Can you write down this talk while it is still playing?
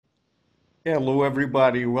Hello,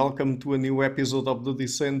 everybody. Welcome to a new episode of the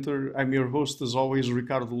Dissenter. I'm your host, as always,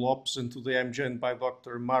 Ricardo Lopes, and today I'm joined by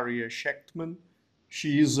Dr. Marya Schechtman.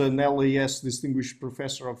 She is an LAS Distinguished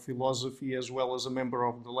Professor of Philosophy, as well as a member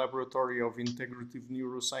of the Laboratory of Integrative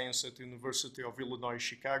Neuroscience at the University of Illinois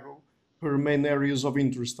Chicago. Her main areas of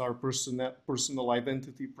interest are personal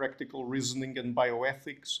identity, practical reasoning, and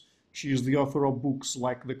bioethics. She is the author of books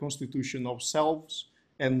like The Constitution of Selves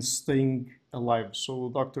and Staying Alive. So,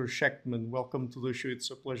 Dr. Schechtman, welcome to the show.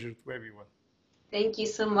 It's a pleasure to have you on. Thank you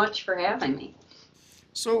so much for having me.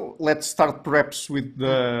 So, let's start perhaps with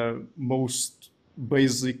the most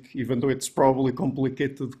basic, even though it's probably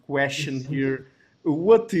complicated question here.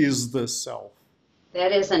 What is the self?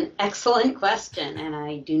 That is an excellent question, and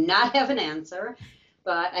I do not have an answer,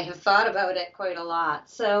 but I have thought about it quite a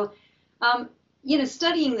lot. Um,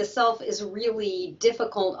 Studying the self is really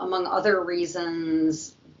difficult among other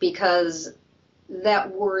reasons because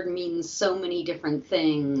that word means so many different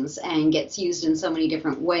things and gets used in so many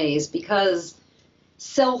different ways because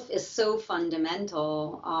self is so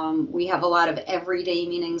fundamental. We have a lot of everyday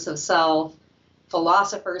meanings of self.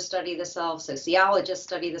 Philosophers study the self, sociologists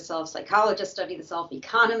study the self, psychologists study the self,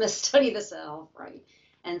 economists study the self, right?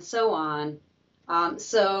 And so on.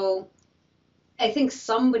 So I think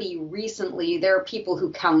somebody recently, there are people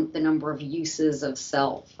who count the number of uses of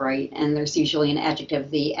self, right? And there's usually an adjective,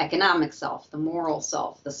 the economic self, the moral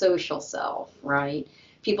self, the social self, right?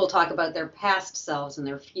 People talk about their past selves and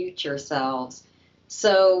their future selves.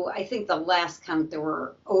 So I think the last count, there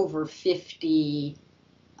were over 50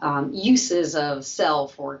 uses of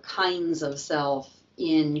self or kinds of self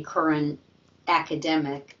in current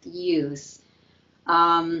academic use.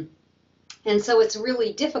 And so it's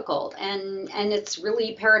really difficult and it's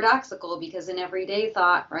really paradoxical because in everyday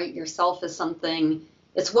thought, right, yourself is something,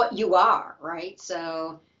 it's what you are, right?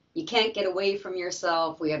 So you can't get away from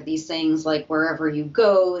yourself. We have these things like wherever you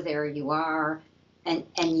go, there you are. And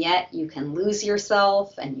yet you can lose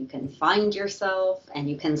yourself and you can find yourself and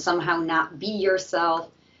you can somehow not be yourself.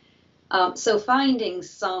 So finding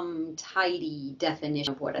some tidy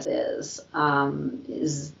definition of what it is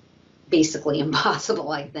basically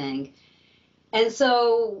impossible, I think. And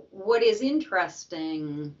so what is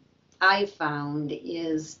interesting, I found,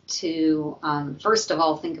 is to, first of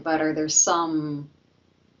all, think about, are there some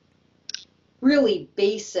really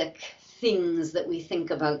basic things that we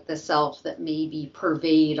think about the self that maybe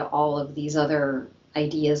pervade all of these other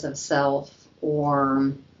ideas of self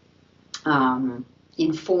or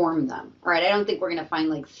inform them, right? I don't think we're going to find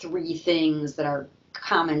like three things that are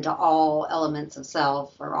common to all elements of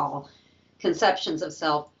self or all conceptions of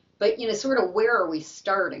self. But, sort of where are we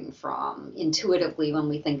starting from intuitively when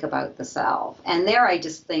we think about the self? And there I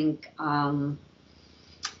just think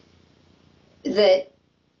that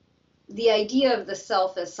the idea of the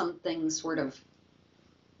self as something sort of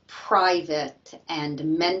private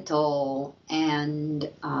and mental and,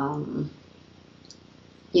 my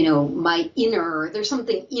inner, there's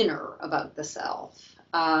something inner about the self.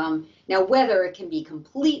 Now, whether it can be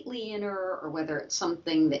completely inner or whether it's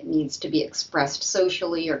something that needs to be expressed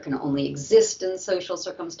socially or can only exist in social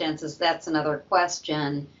circumstances, that's another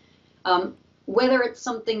question. Whether it's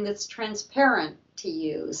something that's transparent to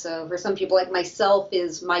you. So for some people, like myself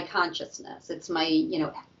is my consciousness. It's my,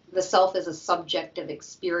 the self is a subjective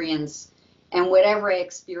experience. And whatever I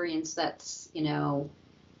experience, that's,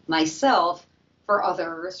 myself. For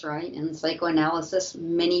others, right, in psychoanalysis,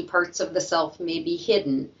 many parts of the self may be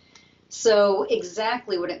hidden. So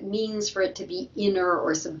exactly what it means for it to be inner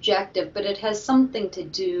or subjective, but it has something to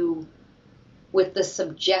do with the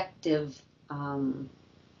subjective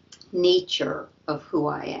nature of who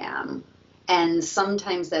I am. And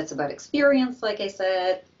sometimes that's about experience, like I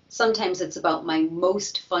said. Sometimes it's about my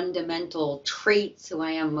most fundamental traits, who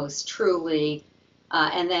I am most truly.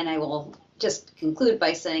 And then I will just conclude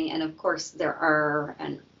by saying, and of course there are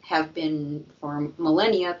and have been for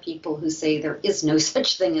millennia people who say there is no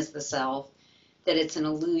such thing as the self, that it's an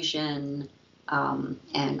illusion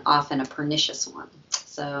and often a pernicious one.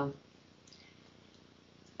 So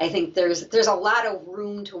I think there's a lot of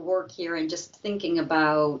room to work here in just thinking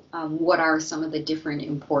about what are some of the different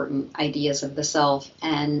important ideas of the self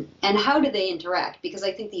and how do they interact, because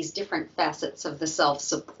I think these different facets of the self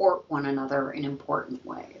support one another in important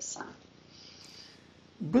ways.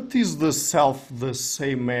 But is the self the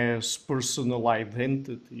same as personal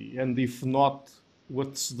identity? And if not,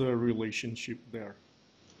 what's the relationship there?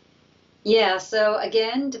 Yeah, so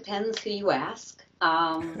again, depends who you ask.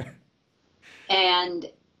 And,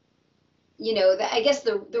 I guess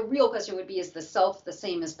the real question would be, is the self the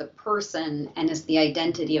same as the person? And is the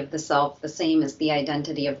identity of the self the same as the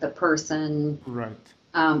identity of the person? Right.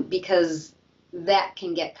 because that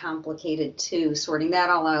can get complicated too, sorting that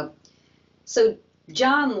all out. So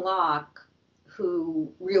John Locke,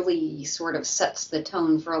 who really sort of sets the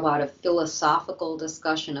tone for a lot of philosophical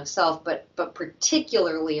discussion of self, but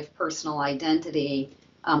particularly of personal identity,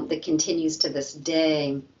 that continues to this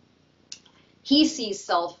day, he sees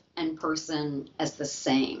self and person as the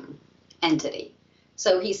same entity.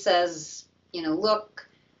 So he says, look,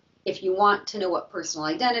 if you want to know what personal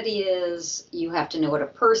identity is, you have to know what a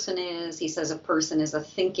person is. He says a person is a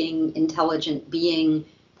thinking, intelligent being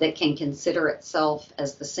that can consider itself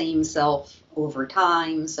as the same self over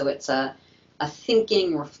time. So it's a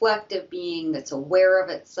thinking, reflective being that's aware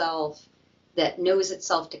of itself, that knows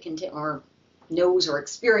itself to continue, or knows or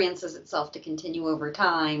experiences itself to continue over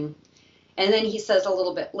time. And then he says a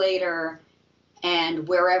little bit later, and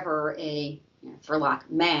wherever for Locke,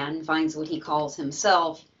 man finds what he calls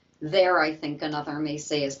himself, there I think another may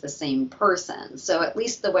say is the same person. So at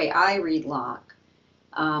least the way I read Locke,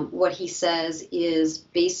 what he says is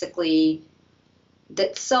basically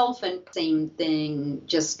that self and same thing,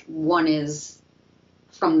 just one is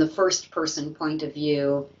from the first person point of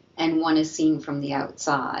view and one is seen from the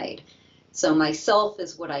outside. So myself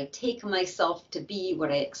is what I take myself to be,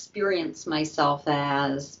 what I experience myself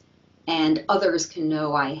as, and others can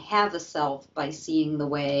know I have a self by seeing the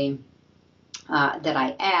way that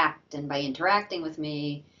I act and by interacting with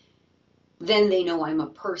me. Then they know I'm a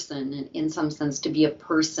person. In some sense, to be a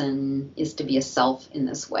person is to be a self in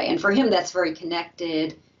this way. And for him, that's very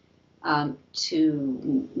connected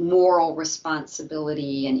to moral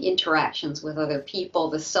responsibility and interactions with other people.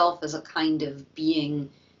 The self is a kind of being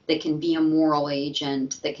that can be a moral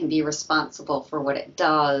agent, that can be responsible for what it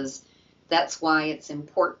does. That's why it's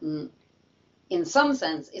important, in some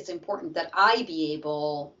sense, it's important that I be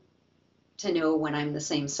able to know when I'm the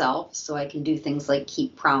same self, so I can do things like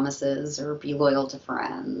keep promises or be loyal to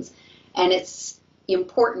friends. And it's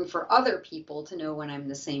important for other people to know when I'm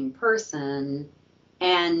the same person.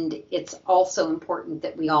 And it's also important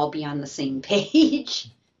that we all be on the same page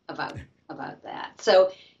about that.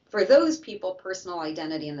 So for those people, personal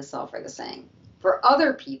identity and the self are the same. For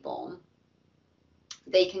other people,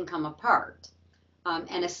 they can come apart.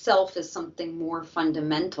 And a self is something more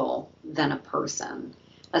fundamental than a person.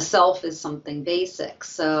 A self is something basic.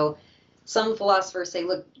 So some philosophers say,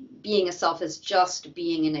 look, being a self is just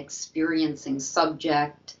being an experiencing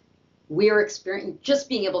subject. We're just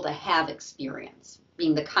being able to have experience,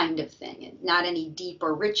 being the kind of thing, not any deep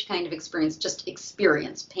or rich kind of experience, just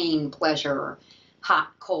experience, pain, pleasure,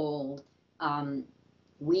 hot, cold.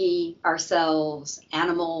 We ourselves,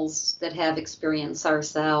 animals that have experience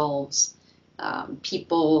ourselves,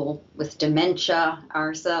 people with dementia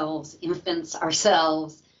ourselves, infants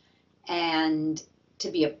ourselves. And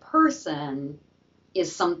to be a person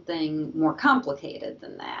is something more complicated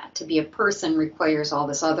than that. To be a person requires all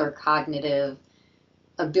this other cognitive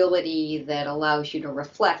ability that allows you to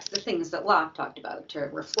reflect the things that Locke talked about, to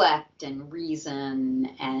reflect and reason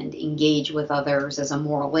and engage with others as a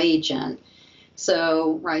moral agent.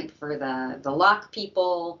 So, right, for the Locke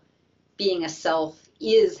people, being a self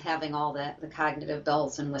is having all the cognitive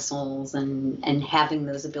bells and whistles and having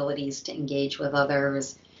those abilities to engage with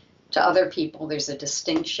others. To other people, there's a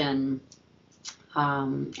distinction,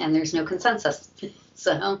 and there's no consensus.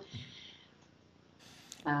 So,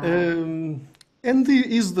 and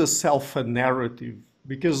is the self a narrative?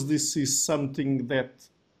 Because this is something that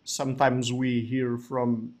sometimes we hear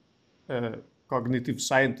from cognitive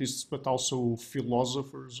scientists, but also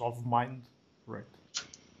philosophers of mind, right?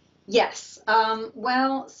 yes.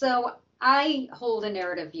 Well, so I hold a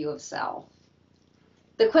narrative view of self.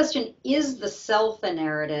 The question, is the self a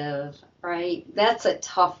narrative, right? That's a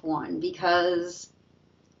tough one because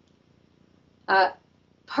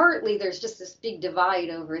partly there's just this big divide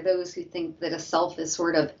over those who think that a self is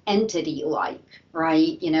sort of entity-like,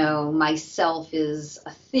 right? Myself is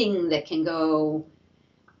a thing that can go,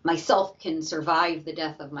 myself can survive the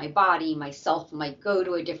death of my body, myself might go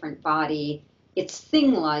to a different body. It's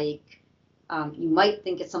thing-like. You might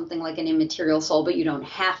think it's something like an immaterial soul, but you don't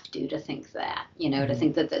have to think that, to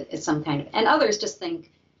think that it's some kind of, and others just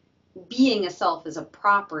think being a self is a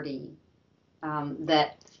property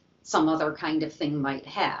that some other kind of thing might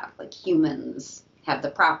have, like humans have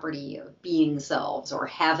the property of being selves or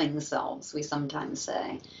having selves, we sometimes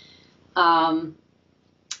say. And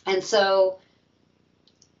so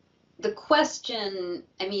the question,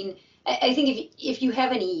 I think if you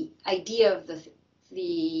have any idea of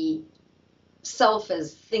the self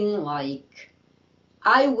as thing-like,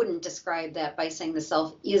 I wouldn't describe that by saying the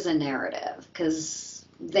self is a narrative, because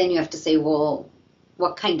then you have to say, well,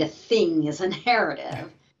 what kind of thing is a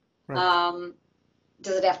narrative? Right.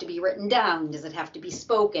 does it have to be written down? Does it have to be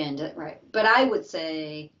spoken? Right. But I would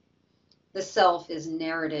say the self is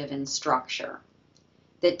narrative in structure.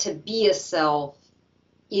 That to be a self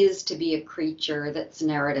is to be a creature that's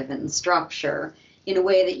narrative in structure, in a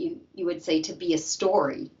way that you would say to be a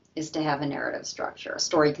story is to have a narrative structure. A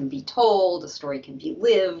story can be told, a story can be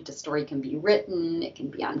lived, a story can be written, it can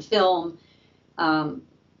be on film.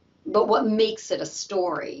 But what makes it a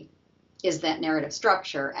story is that narrative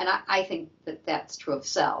structure. And I think that that's true of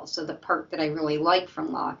self. So the part that I really like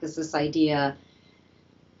from Locke is this idea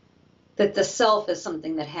that the self is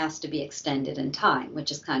something that has to be extended in time,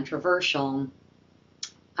 which is controversial.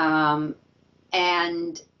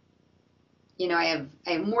 And, you know, I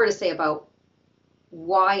have more to say about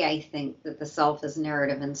why I think that the self is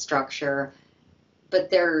narrative in structure, but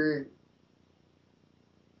there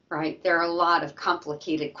are a lot of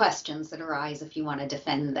complicated questions that arise if you want to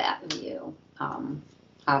defend that view,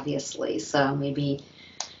 obviously. So maybe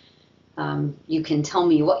you can tell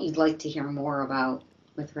me what you'd like to hear more about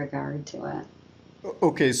with regard to it.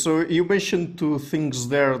 Okay, so you mentioned two things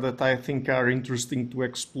there that I think are interesting to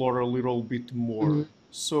explore a little bit more. Mm-hmm.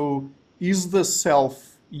 So, is the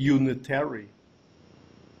self unitary?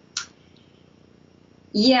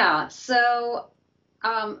 Yeah, so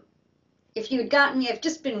if you had gotten me, I've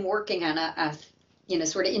just been working on a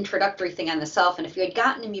sort of introductory thing on the self, and if you had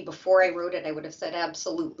gotten to me before I wrote it, I would have said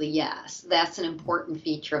absolutely yes. That's an important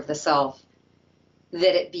feature of the self,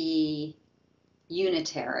 that it be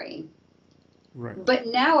unitary. Right. But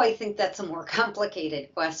now I think that's a more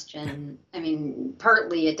complicated question. I mean,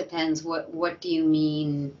 partly it depends what do you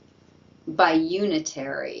mean by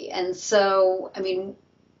unitary. And so, I mean,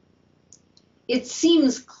 it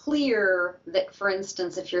seems clear that, for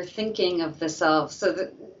instance, if you're thinking of the self, so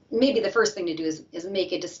that maybe the first thing to do is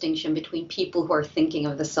make a distinction between people who are thinking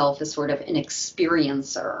of the self as sort of an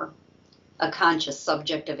experiencer, a conscious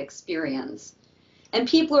subject of experience, and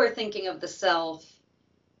people who are thinking of the self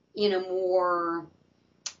in a more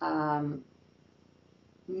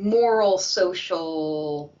moral,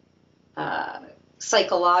 social,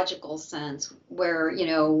 psychological sense, where,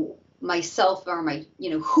 myself, or my,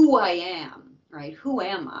 who I am, right? Who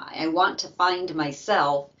am I? I want to find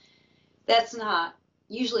myself. That's not,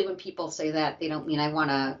 usually when people say that, they don't mean I want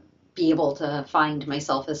to be able to find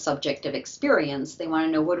myself as subject of experience. They want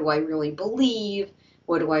to know, what do I really believe?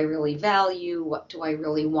 What do I really value? What do I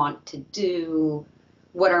really want to do?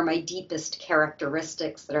 What are my deepest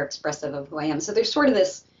characteristics that are expressive of who I am? So there's sort of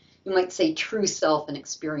this, you might say, true self and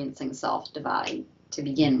experiencing self divide to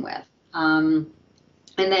begin with. And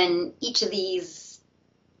then each of these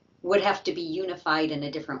would have to be unified in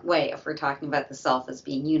a different way if we're talking about the self as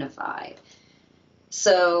being unified.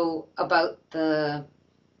 So about the,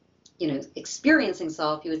 experiencing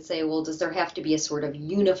self, you would say, well, does there have to be a sort of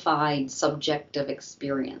unified subjective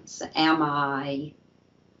experience? Am I,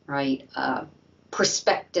 right,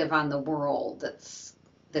 perspective on the world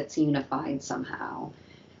that's unified somehow,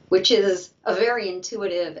 which is a very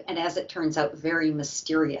intuitive and, as it turns out, very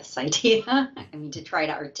mysterious idea. I mean, to try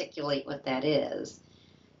to articulate what that is.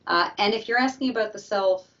 And if you're asking about the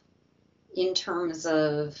self in terms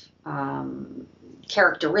of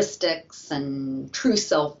characteristics and true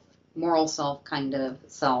self, moral self kind of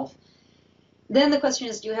self, then the question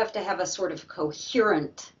is, do you have to have a sort of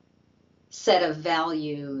coherent set of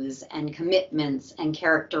values and commitments and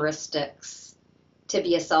characteristics to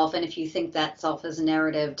be a self? And if you think that self is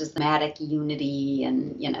narrative, does thematic unity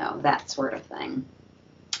and, that sort of thing.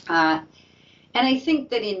 And I think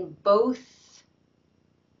that in both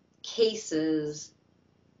cases,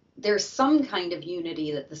 there's some kind of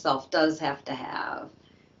unity that the self does have to have,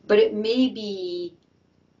 but it may be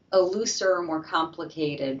a looser, more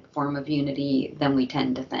complicated form of unity than we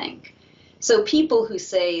tend to think. So people who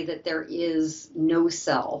say that there is no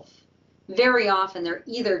self, very often they're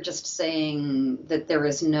either just saying that there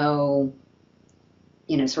is no,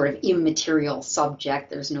 sort of immaterial subject,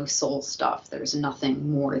 there's no soul stuff, there's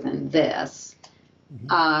nothing more than this.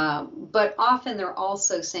 But often they're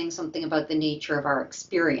also saying something about the nature of our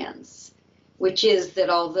experience, which is that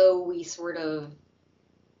although we sort of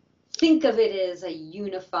think of it as a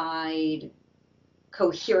unified,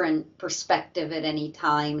 coherent perspective at any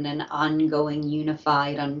time and an ongoing,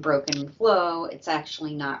 unified, unbroken flow, it's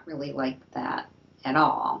actually not really like that at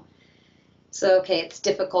all. So, okay, it's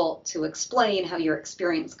difficult to explain how your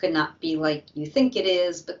experience could not be like you think it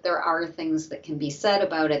is, but there are things that can be said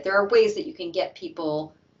about it. There are ways that you can get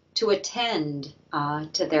people to attend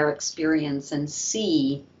to their experience and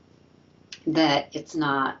see that it's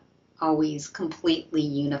not always completely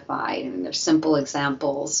unified. I mean, there's simple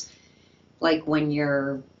examples, like when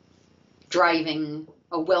you're driving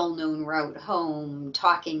a well-known route home,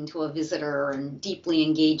 talking to a visitor and deeply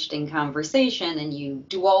engaged in conversation, and you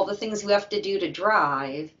do all the things you have to do to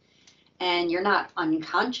drive, and you're not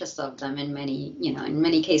unconscious of them in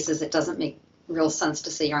many cases. It doesn't make real sense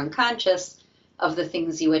to say you're unconscious of the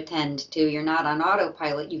things you attend to. You're not on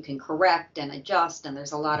autopilot. You can correct and adjust, and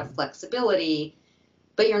there's a lot of flexibility,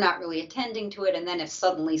 but you're not really attending to it. And then if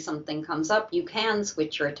suddenly something comes up, you can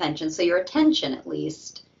switch your attention. So your attention, at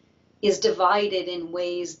least, is divided in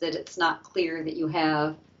ways that it's not clear that you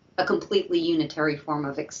have a completely unitary form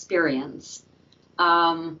of experience.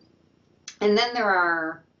 And then there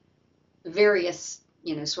are various,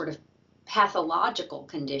 sort of pathological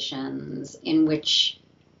conditions in which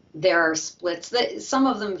there are splits, that some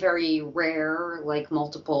of them very rare, like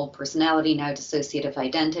multiple personality, now dissociative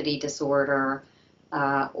identity disorder,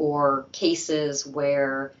 or cases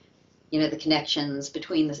where the connections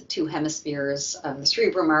between the two hemispheres of the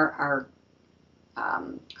cerebrum are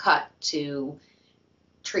cut to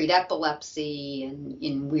treat epilepsy and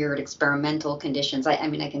in weird experimental conditions. I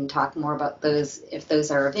mean, I can talk more about those if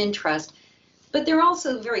those are of interest. But there are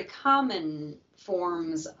also very common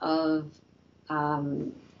forms of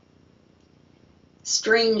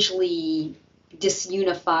strangely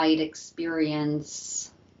disunified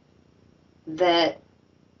experience that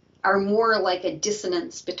are more like a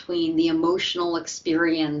dissonance between the emotional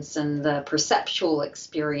experience and the perceptual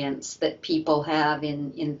experience that people have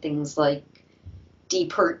in things like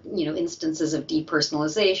instances of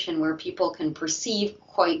depersonalization, where people can perceive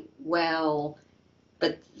quite well,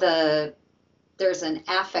 but there's an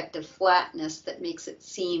affective flatness that makes it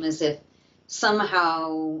seem as if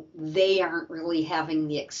somehow they aren't really having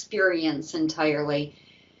the experience entirely.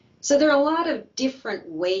 So there are a lot of different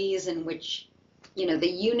ways in which the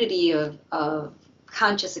unity of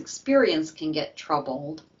conscious experience can get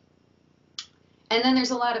troubled. And then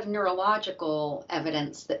there's a lot of neurological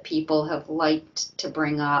evidence that people have liked to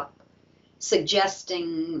bring up,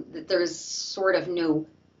 suggesting that there's sort of no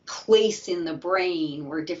place in the brain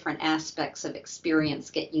where different aspects of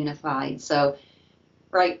experience get unified. So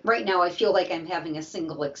right now I feel like I'm having a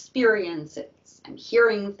single experience. I'm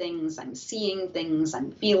hearing things, I'm seeing things,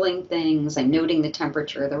 I'm feeling things, I'm noting the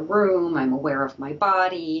temperature of the room, I'm aware of my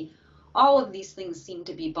body. All of these things seem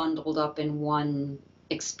to be bundled up in one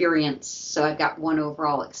experience. So I've got one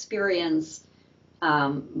overall experience,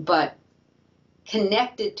 but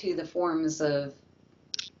connected to the forms of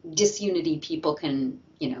disunity people can,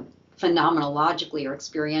 phenomenologically or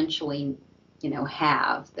experientially,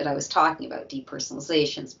 have, that I was talking about,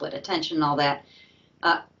 depersonalization, split attention, and all that.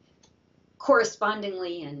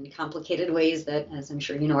 Correspondingly, in complicated ways that, as I'm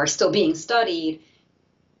sure you know, are still being studied,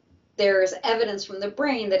 there's evidence from the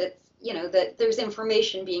brain that it's, that there's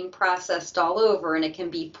information being processed all over, and it can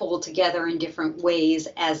be pulled together in different ways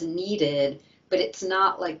as needed, but it's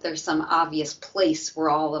not like there's some obvious place where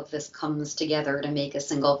all of this comes together to make a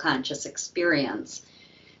single conscious experience.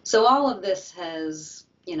 So all of this has,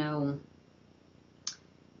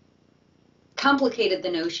 complicated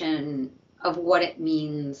the notion of what it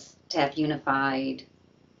means to have unified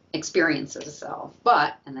experience of the self.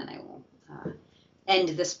 But, and then I will end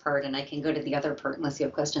this part and I can go to the other part unless you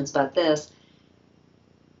have questions about this.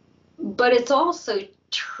 But it's also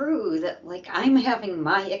true that, like, I'm having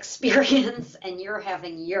my experience and you're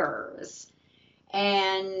having yours.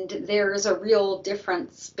 And there's a real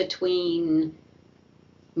difference between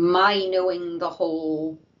my knowing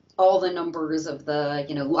all the numbers of the,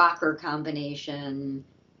 locker combination,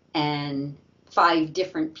 and 5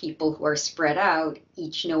 different people who are spread out,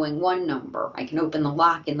 each knowing one number. I can open the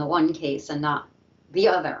lock in the one case and not the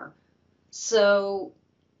other. So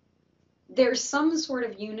there's some sort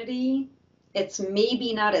of unity. It's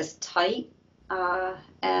maybe not as tight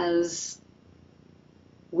as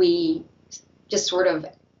we just sort of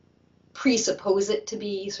presuppose it to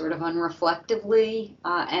be, sort of unreflectively.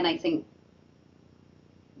 And I think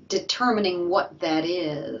determining what that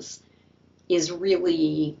is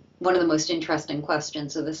really one of the most interesting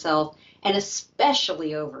questions of the self, and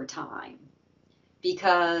especially over time.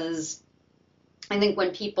 Because I think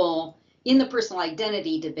when people, in the personal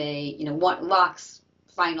identity debate, what Locke's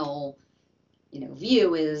final,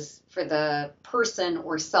 view is, for the person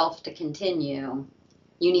or self to continue,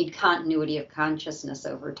 you need continuity of consciousness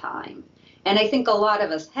over time. And I think a lot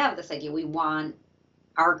of us have this idea. We want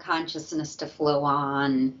our consciousness to flow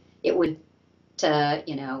on. It would to,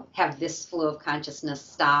 have this flow of consciousness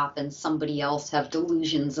stop and somebody else have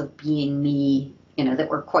delusions of being me, that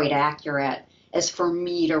were quite accurate, as for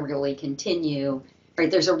me to really continue, right?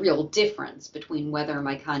 There's a real difference between whether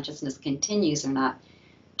my consciousness continues or not.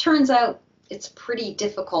 Turns out it's pretty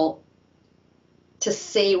difficult to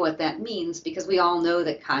say what that means, because we all know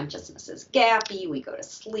that consciousness is gappy, we go to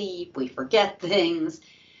sleep, we forget things.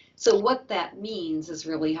 So what that means is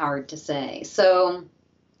really hard to say. So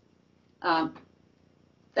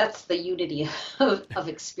that's the unity of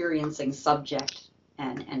experiencing subject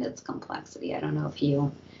and its complexity. I don't know if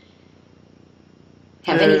you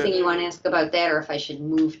have anything you want to ask about that, or if I should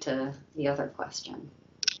move to the other question.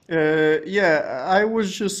 Yeah, I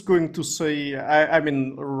was just going to say, I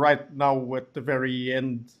mean, right now at the very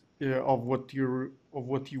end of what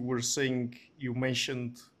you were saying, you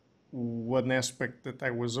mentioned one aspect that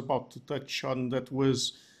I was about to touch on, that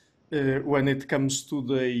was when it comes to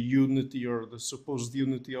the unity or the supposed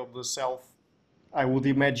unity of the self. I would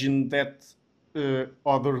imagine that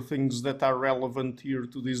other things that are relevant here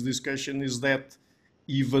to this discussion is that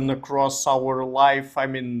even across our life, I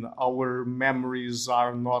mean, our memories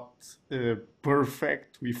are not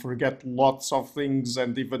perfect. We forget lots of things,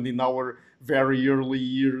 and even in our very early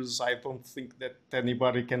years, I don't think that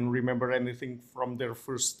anybody can remember anything from their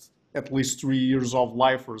first at least 3 years of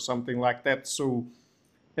life or something like that. So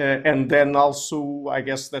and then also, I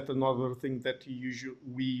guess that another thing that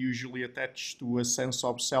we usually attach to a sense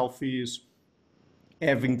of self is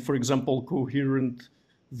having, for example, coherent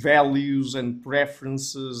values and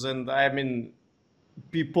preferences. And I mean,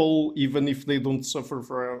 people, even if they don't suffer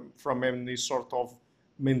from any sort of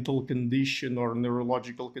mental condition or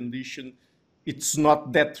neurological condition, it's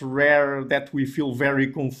not that rare that we feel very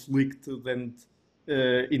conflicted and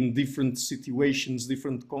in different situations,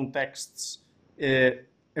 different contexts, uh,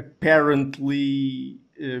 apparently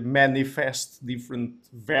manifest different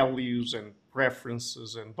values and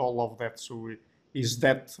preferences and all of that. So is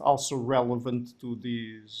that also relevant to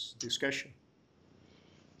this discussion?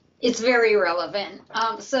 It's very relevant.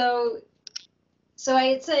 So I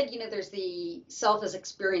had said, there's the self as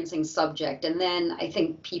experiencing subject, and then I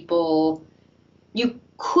think you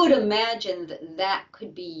could imagine that that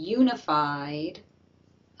could be unified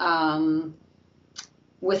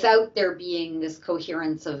without there being this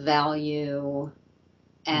coherence of value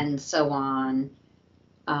and so on.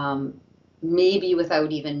 Maybe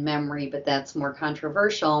without even memory, but that's more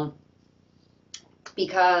controversial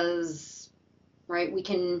because, right, we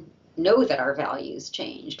can know that our values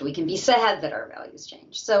changed. We can be sad that our values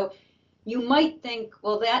changed. So you might think,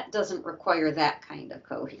 well, that doesn't require that kind of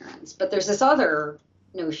coherence. But there's this other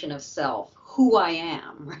notion of self, who I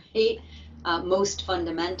am, right? Most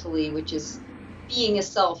fundamentally, which is being a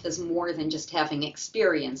self is more than just having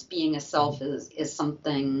experience. Being a self is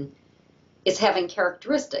something, it's having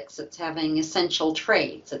characteristics, it's having essential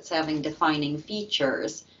traits, it's having defining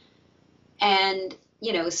features. And,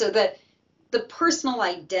 so the personal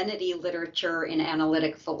identity literature in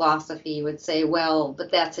analytic philosophy would say, well,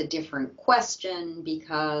 but that's a different question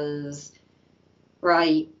because,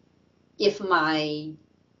 right, if my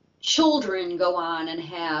children go on and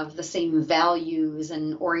have the same values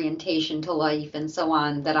and orientation to life and so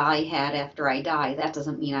on that I had after I die, that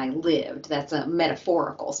doesn't mean I lived. That's a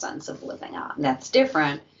metaphorical sense of living on. That's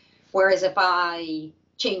different. Whereas if I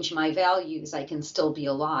change my values, I can still be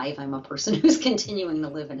alive. I'm a person who's continuing to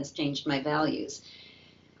live and has changed my values.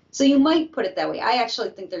 So you might put it that way. I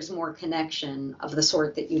actually think there's more connection of the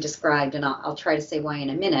sort that you described, and I'll try to say why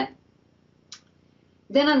in a minute.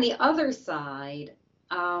 Then on the other side,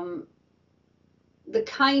 the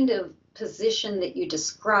kind of position that you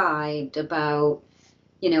described about,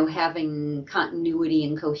 having continuity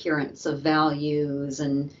and coherence of values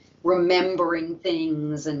and remembering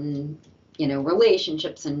things and,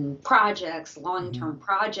 relationships and projects, long-term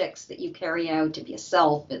projects that you carry out. To be a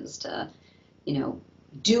self is to,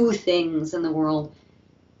 do things in the world.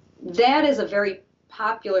 That is a very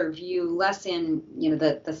popular view, less in,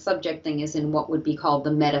 the subject thing is in what would be called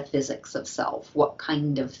the metaphysics of self. What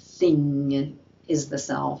kind of thing is the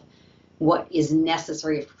self? What is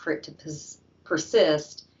necessary for it to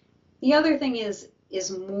persist? The other thing is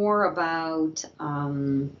more about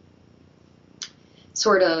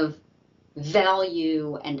sort of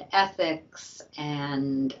value and ethics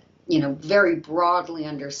and, very broadly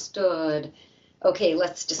understood. Okay,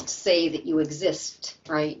 let's just say that you exist,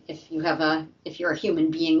 right? If you're a human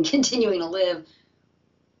being continuing to live,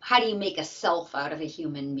 how do you make a self out of a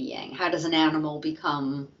human being? How does an animal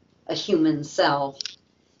become a human self?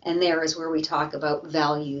 And there is where we talk about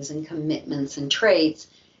values and commitments and traits.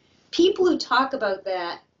 People who talk about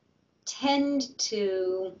that tend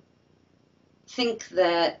to think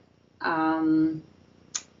that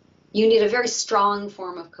you need a very strong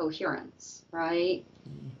form of coherence, right?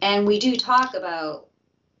 And we do talk about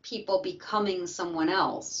people becoming someone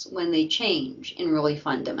else when they change in really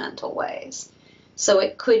fundamental ways. So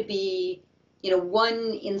it could be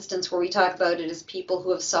one instance where we talk about it is people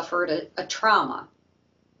who have suffered a trauma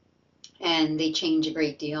and they change a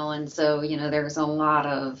great deal. And so, there's a lot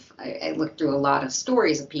of, I looked through a lot of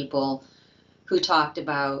stories of people who talked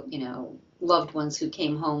about, loved ones who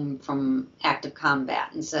came home from active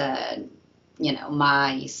combat and said,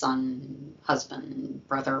 my son, husband,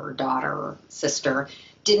 brother, daughter, sister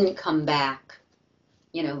didn't come back,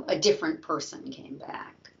 a different person came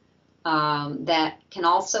back. That can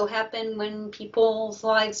also happen when people's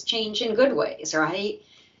lives change in good ways, right?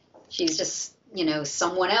 She's just,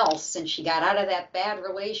 someone else and she got out of that bad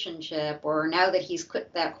relationship, or now that he's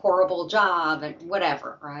quit that horrible job and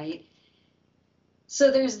whatever, right?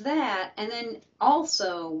 So there's that. And then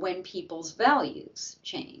also when people's values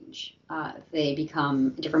change, they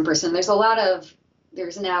become a different person. There's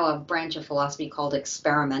now a branch of philosophy called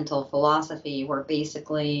experimental philosophy, where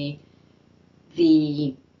basically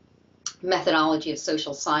the methodology of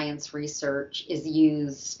social science research is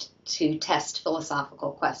used to test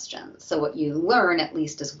philosophical questions. So what you learn, at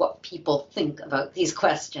least, is what people think about these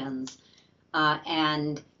questions.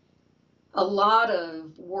 And a lot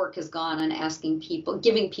of work has gone on asking people,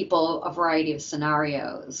 giving people a variety of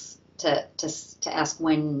scenarios to ask,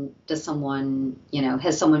 when does someone,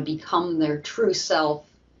 has someone become their true self,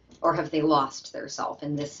 or have they lost their self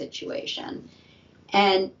in this situation?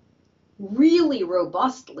 And really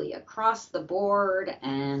robustly across the board,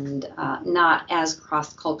 and not as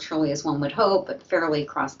cross-culturally as one would hope, but fairly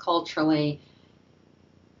cross-culturally,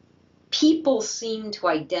 people seem to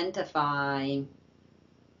identify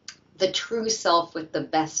the true self with the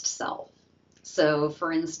best self. So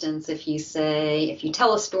for instance, if you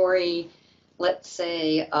tell a story, let's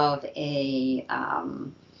say of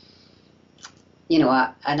an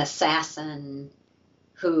assassin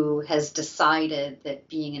who has decided that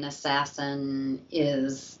being an assassin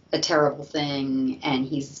is a terrible thing and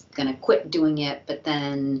he's going to quit doing it, but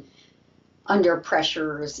then under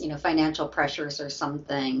pressures, financial pressures or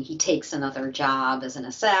something, he takes another job as an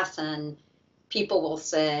assassin. People will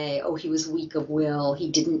say, oh, he was weak of will,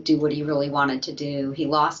 he didn't do what he really wanted to do, he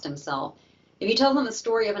lost himself. If you tell them the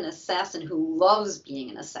story of an assassin who loves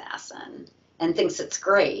being an assassin and thinks it's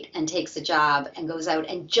great and takes a job and goes out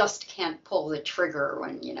and just can't pull the trigger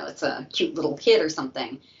when, it's a cute little kid or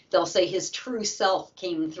something, they'll say his true self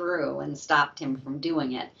came through and stopped him from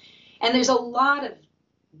doing it. And there's a lot of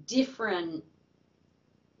different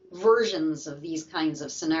versions of these kinds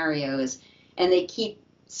of scenarios, and they keep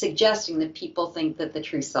suggesting that people think that the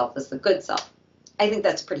true self is the good self. I think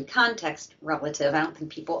that's pretty context relative. I don't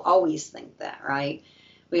think people always think that, right?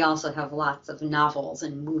 We also have lots of novels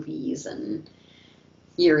and movies and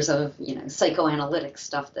years of, psychoanalytic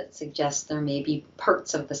stuff that suggests there may be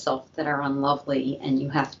parts of the self that are unlovely and you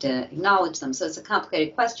have to acknowledge them. So it's a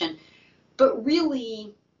complicated question. But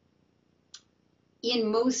really, in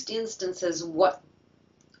most instances, what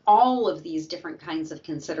all of these different kinds of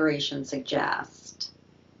considerations suggest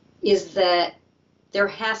is that there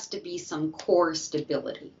has to be some core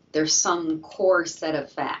stability. There's some core set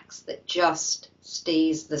of facts that just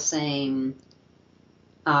stays the same.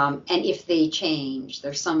 And if they change,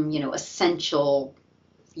 there's some, essential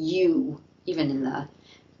you. Even in the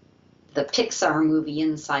Pixar movie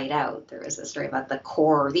Inside Out, there is a story about the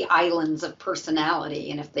core, the islands of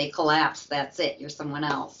personality. And if they collapse, that's it. You're someone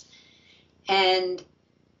else. And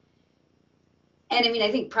I mean,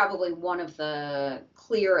 I think probably one of the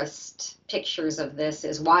clearest pictures of this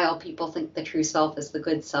is, while people think the true self is the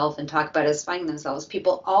good self and talk about it as finding themselves,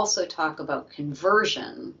 people also talk about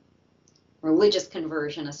conversion, religious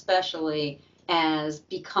conversion especially, as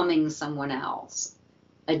becoming someone else,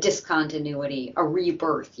 a discontinuity, a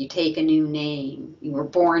rebirth. You take a new name, you were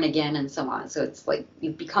born again, and so on. So it's like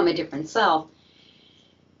you become a different self.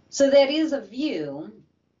 So that is a view.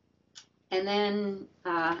 And then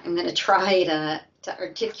I'm going to try to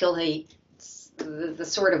articulate the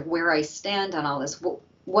sort of where I stand on all this.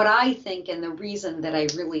 What I think, and the reason that I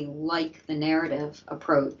really like the narrative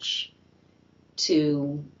approach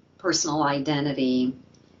to personal identity,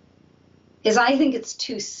 is I think it's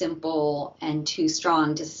too simple and too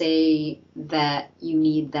strong to say that you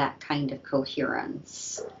need that kind of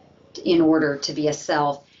coherence in order to be a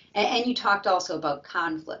self. And you talked also about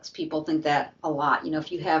conflicts. People think that a lot.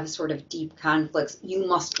 If you have sort of deep conflicts, you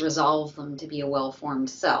must resolve them to be a well-formed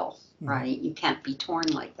self, right? You can't be torn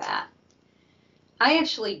like that. I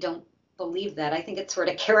actually don't believe that. I think it's sort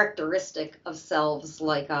of characteristic of selves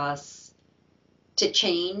like us to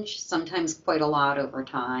change, sometimes quite a lot over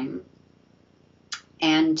time,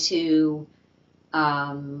 and to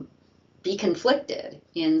be conflicted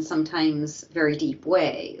in sometimes very deep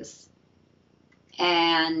ways.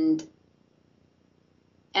 And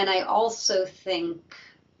And I also think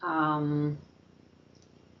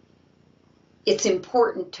it's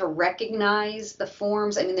important to recognize the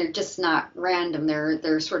forms. I mean, they're just not random.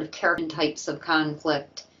 They're sort of character types of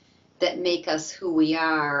conflict that make us who we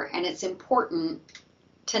are. And it's important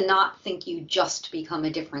to not think you just become a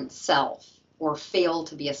different self or fail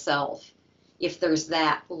to be a self if there's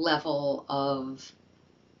that level of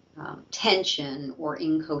tension or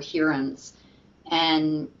incoherence.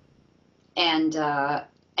 And I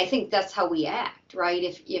think that's how we act,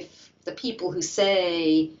 right? If the people who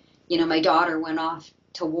say, my daughter went off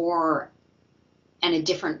to war and a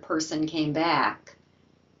different person came back,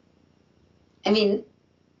 I mean,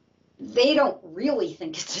 they don't really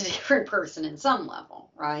think it's a different person in some level,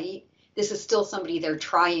 right? This is still somebody they're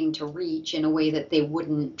trying to reach in a way that they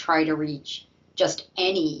wouldn't try to reach just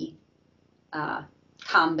any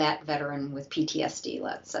combat veteran with PTSD,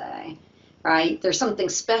 let's say, right? There's something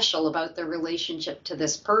special about their relationship to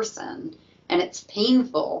this person, and it's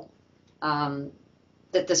painful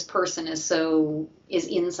that this person is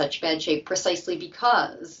in such bad shape precisely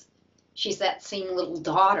because she's that same little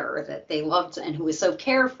daughter that they loved and who was so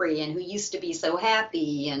carefree and who used to be so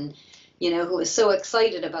happy and, who was so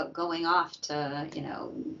excited about going off to,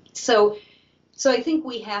 So I think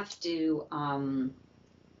we have to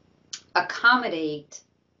accommodate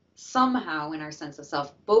somehow in our sense of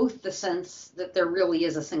self, both the sense that there really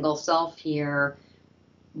is a single self here,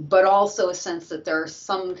 but also a sense that there are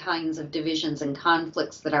some kinds of divisions and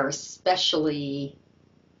conflicts that are especially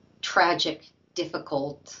tragic,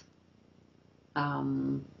 difficult,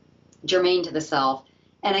 germane to the self.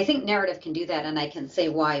 And I think narrative can do that, and I can say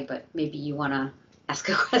why, but maybe you want to ask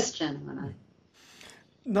a question.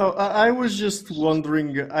 No, I was just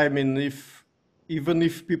wondering, I mean, if even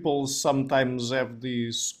if people sometimes have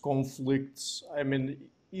these conflicts, I mean,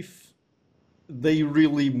 if they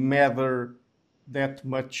really matter that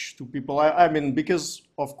much to people. I mean, because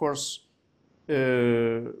of course,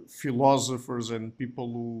 philosophers and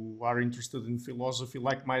people who are interested in philosophy,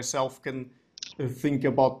 like myself, can think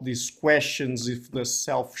about these questions if the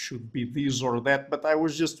self should be this or that. But I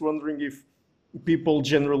was just wondering if people,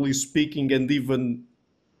 generally speaking, and even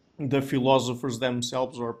the philosophers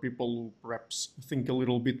themselves, or people who perhaps think a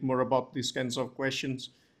little bit more about these kinds of questions,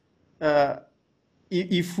 uh,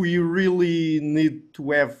 if we really need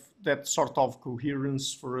to have that sort of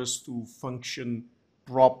coherence for us to function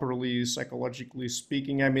properly, psychologically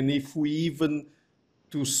speaking, I mean, if we even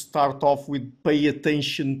to start off with pay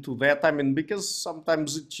attention to that, I mean, because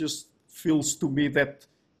sometimes it just feels to me that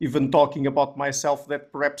even talking about myself,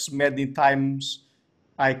 that perhaps many times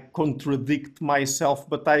I contradict myself,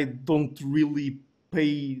 but I don't really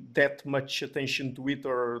pay that much attention to it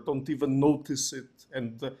or don't even notice it.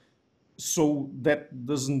 And so that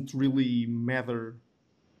doesn't really matter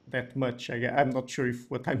that much. I'm not sure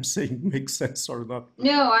if what I'm saying makes sense or not. But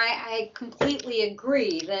No, I completely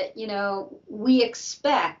agree that, we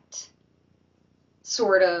expect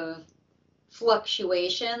sort of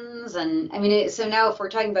fluctuations. And I mean, so now if we're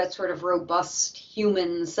talking about sort of robust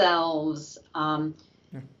human selves, yeah.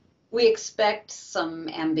 we expect some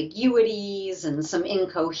ambiguities and some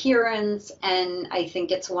incoherence. And I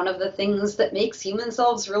think it's one of the things that makes human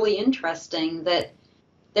selves really interesting, that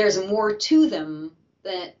there's more to them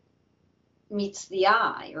that meets the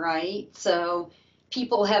eye, right? So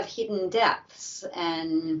people have hidden depths,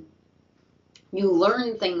 and you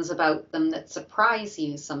learn things about them that surprise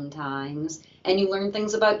you sometimes, and you learn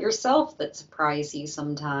things about yourself that surprise you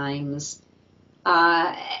sometimes.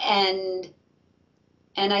 Uh, and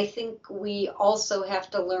and I think we also have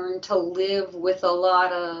to learn to live with a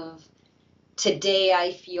lot of today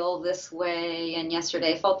I feel this way and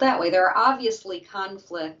yesterday I felt that way. There are obviously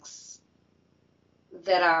conflicts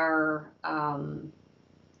that are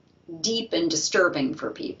deep and disturbing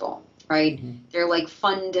for people, right? Mm-hmm. They're like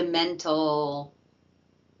fundamental,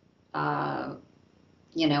 I'm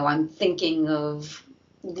thinking of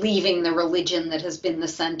leaving the religion that has been the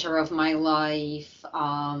center of my life.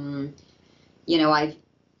 I've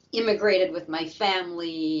immigrated with my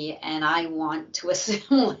family and I want to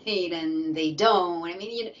assimilate and they don't. I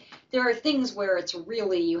mean, there are things where it's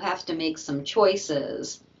really, you have to make some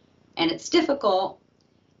choices and it's difficult.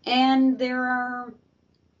 And there are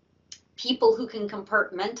people who can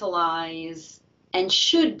compartmentalize and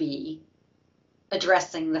should be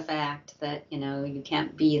addressing the fact that, you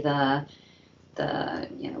can't be the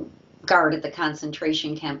guard at the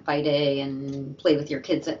concentration camp by day and play with your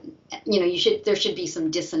kids. There should be some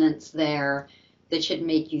dissonance there that should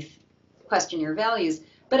make you question your values.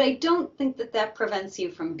 But I don't think that prevents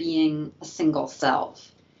you from being a single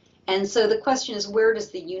self. And so the question is, where does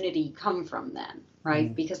the unity come from then?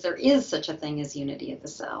 right? Because there is such a thing as unity of the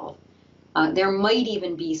self. There might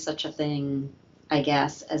even be such a thing, I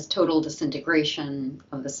guess, as total disintegration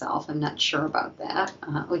of the self. I'm not sure about that.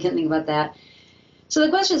 We can think about that. So the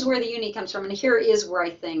question is where the unity comes from. And here is where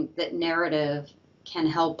I think that narrative can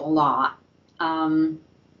help a lot.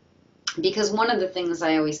 Because one of the things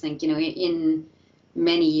I always think, in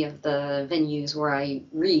many of the venues where I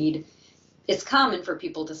read, it's common for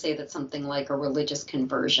people to say that something like a religious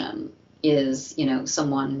conversion is,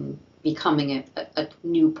 someone becoming a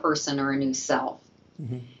new person or a new self.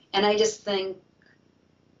 Mm-hmm. And I just think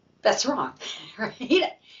that's wrong,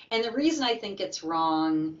 right? And the reason I think it's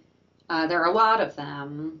wrong, there are a lot of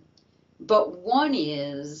them, but one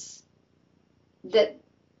is that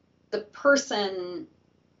the person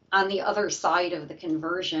on the other side of the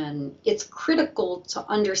conversion, it's critical to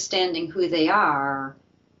understanding who they are,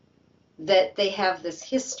 that they have this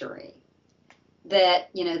history,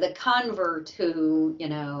 that, the convert who,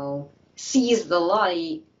 sees the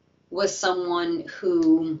light was someone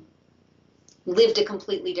who lived a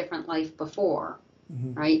completely different life before,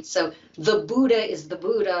 right? So the Buddha is the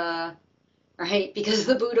Buddha, right? Because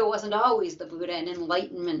the Buddha wasn't always the Buddha, and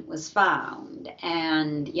enlightenment was found.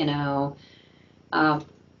 And,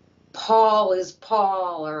 Paul is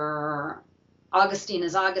Paul, or Augustine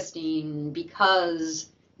is Augustine, because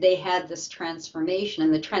they had this transformation,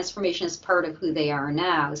 and the transformation is part of who they are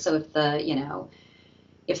now. So if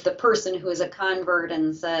the person who is a convert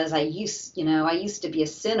and says, I used to be a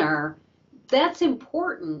sinner, that's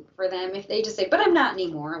important for them. If they just say, but I'm not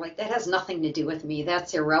anymore, like that has nothing to do with me,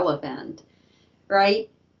 that's irrelevant, right?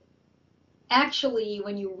 Actually,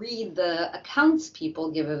 when you read the accounts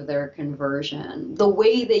people give of their conversion, the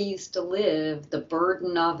way they used to live, the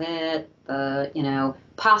burden of it, the,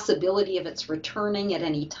 possibility of its returning at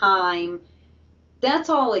any time, that's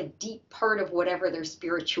all a deep part of whatever their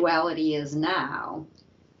spirituality is now.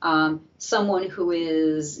 Someone who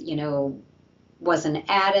is, was an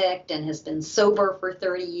addict and has been sober for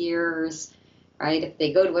 30 years, right? If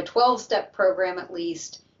they go to a 12-step program, at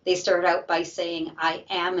least, they start out by saying, I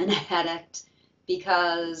am an addict,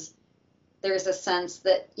 because there's a sense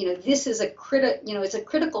that, this is it's a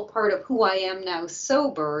critical part of who I am now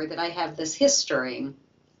sober, that I have this history,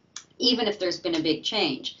 even if there's been a big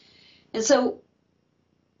change. And so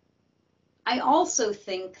I also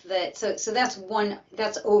think that, so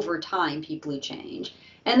that's over time, people who change.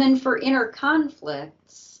 And then for inner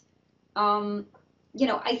conflicts, I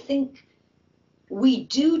think we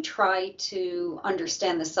do try to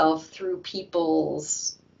understand the self through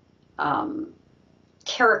people's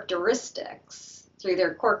characteristics, through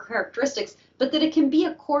their core characteristics, but that it can be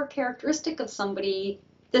a core characteristic of somebody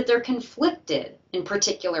that they're conflicted in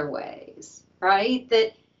particular ways, right?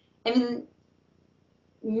 That,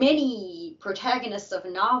 many protagonists of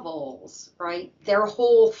novels, right, their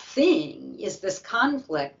whole thing is this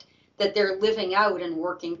conflict that they're living out and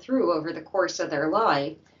working through over the course of their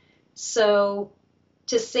life. So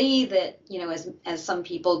to say that, as some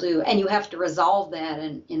people do, and you have to resolve that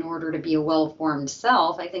in order to be a well-formed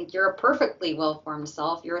self, I think you're a perfectly well-formed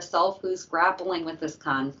self. You're a self who's grappling with this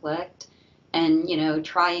conflict and,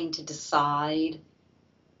 trying to decide,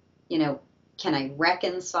 can I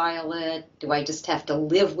reconcile it? Do I just have to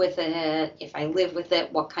live with it? If I live with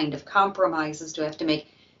it, what kind of compromises do I have to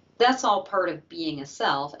make? That's all part of being a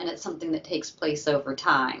self, and it's something that takes place over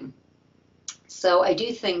time. So I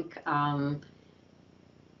do think,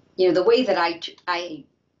 the way that I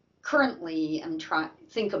currently am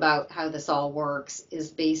think about how this all works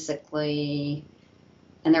is basically,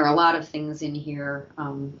 and there are a lot of things in here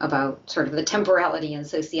about sort of the temporality and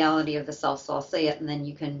sociality of the self, so I'll say it and then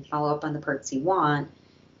you can follow up on the parts you want.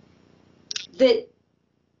 That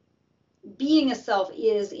being a self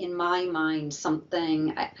is, in my mind,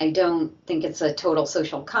 something, I don't think it's a total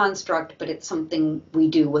social construct, but it's something we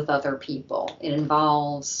do with other people. It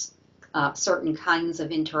involves certain kinds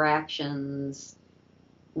of interactions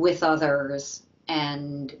with others,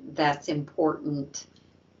 and that's important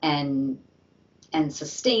and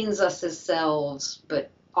sustains us as selves,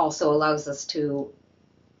 but also allows us to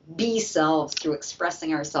be selves through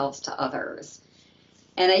expressing ourselves to others.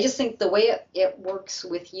 And I just think the way it works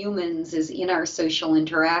with humans is in our social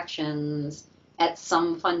interactions, at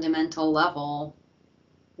some fundamental level,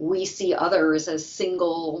 we see others as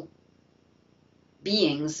single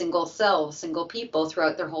beings, single selves, single people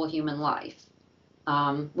throughout their whole human life.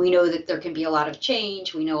 We know that there can be a lot of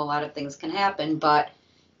change. We know a lot of things can happen, but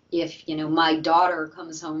if, my daughter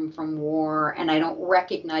comes home from war and I don't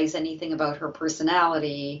recognize anything about her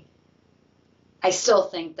personality, I still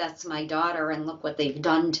think that's my daughter and look what they've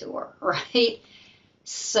done to her, right?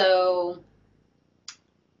 So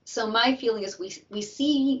So my feeling is we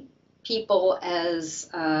see people as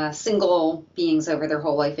single beings over their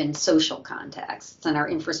whole life in social contexts and our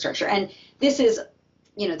infrastructure. And this is,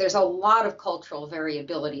 there's a lot of cultural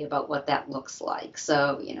variability about what that looks like.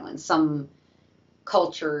 So, in some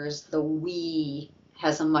cultures, the we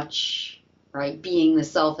has a much, right, being the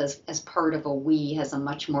self as part of a we has a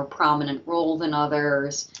much more prominent role than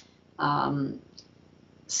others.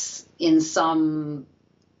 In some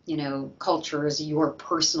cultures, your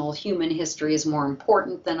personal human history is more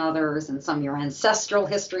important than others, and some your ancestral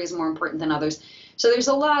history is more important than others. So there's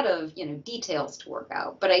a lot of, details to work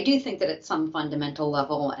out. But I do think that at some fundamental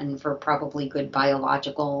level, and for probably good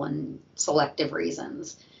biological and selective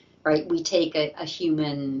reasons, right, we take a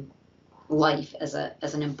human life as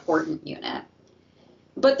an important unit.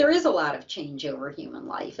 But there is a lot of change over human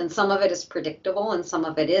life, and some of it is predictable and some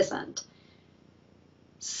of it isn't.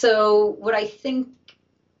 So what I think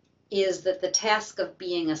is that the task of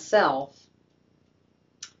being a self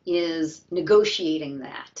is negotiating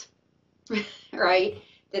that, right?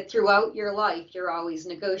 That throughout your life, you're always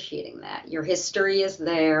negotiating that. Your history is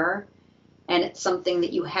there, and it's something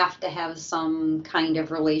that you have to have some kind of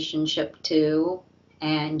relationship to,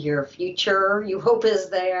 and your future, you hope, is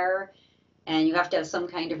there, and you have to have some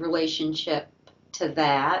kind of relationship to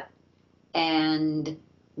that. And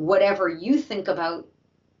whatever you think about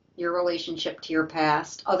your relationship to your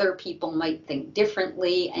past, other people might think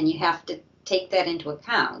differently, and you have to take that into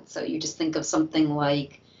account. So you just think of something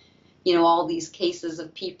like, all these cases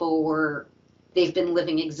of people where they've been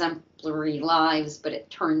living exemplary lives, but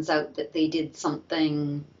it turns out that they did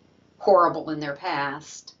something horrible in their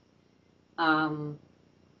past. Other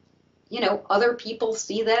people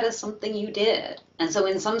see that as something you did. And so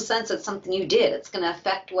in some sense, it's something you did. It's going to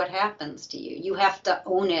affect what happens to you. You have to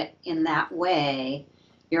own it in that way.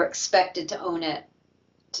 You're expected to own it,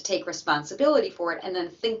 to take responsibility for it, and then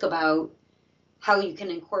think about how you can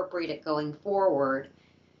incorporate it going forward.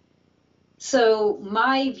 So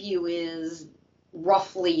my view is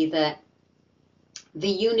roughly that the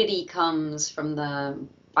unity comes from the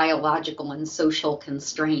biological and social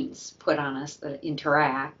constraints put on us that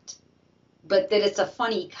interact, but that it's a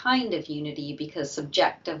funny kind of unity because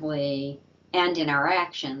subjectively and in our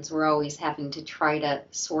actions, we're always having to try to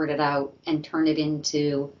sort it out and turn it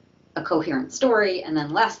into a coherent story. And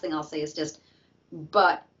then last thing I'll say is just,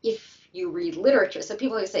 but if you read literature, so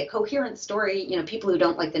people always say coherent story, people who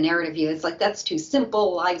don't like the narrative view, it's like, that's too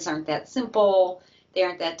simple. Lives aren't that simple. They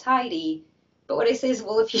aren't that tidy. But what I say is,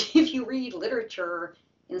 well, if you read literature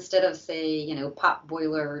instead of, say, pot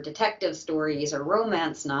boiler detective stories or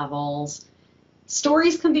romance novels,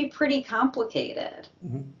 stories can be pretty complicated.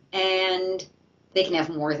 Mm-hmm. And they can have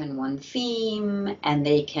more than one theme, and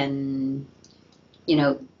they can,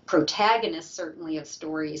 protagonists certainly of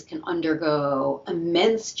stories can undergo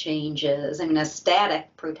immense changes. I mean, a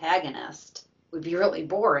static protagonist would be really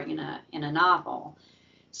boring in a novel.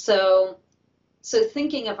 So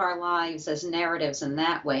thinking of our lives as narratives in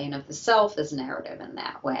that way, and of the self as narrative in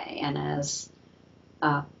that way, and as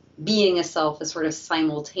being a self as sort of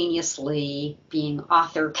simultaneously being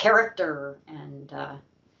author, character,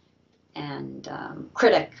 and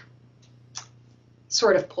critic,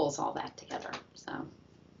 sort of pulls all that together. So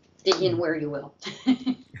dig in where you will.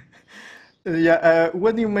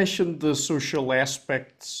 When you mentioned the social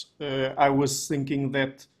aspects, I was thinking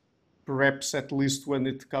that perhaps, at least when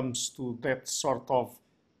it comes to that sort of,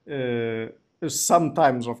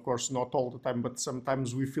 sometimes, of course, not all the time, but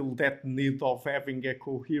sometimes we feel that need of having a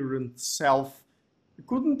coherent self.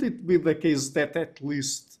 Couldn't it be the case that at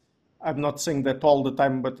least, I'm not saying that all the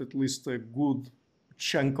time, but at least a good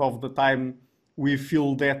chunk of the time, we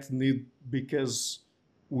feel that need because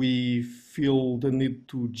we feel the need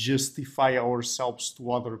to justify ourselves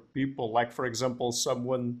to other people? Like, for example,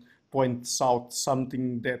 someone points out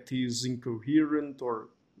something that is incoherent or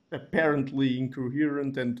apparently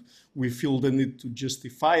incoherent, and we feel the need to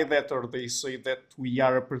justify that, or they say that we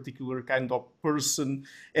are a particular kind of person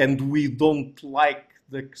and we don't like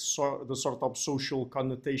the sort of social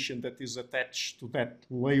connotation that is attached to that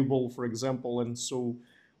label, for example, and so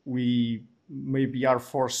we maybe are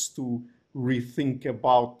forced to rethink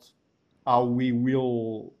about how we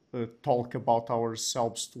will talk about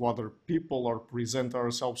ourselves to other people or present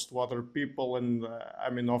ourselves to other people. And I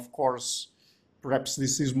mean, of course, perhaps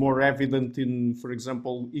this is more evident in, for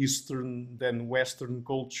example, Eastern than Western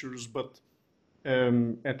cultures, but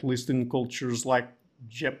at least in cultures like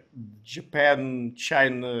Japan,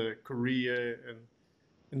 China, Korea,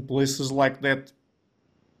 and places like that,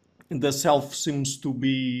 the self seems to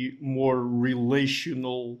be more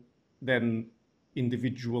relational than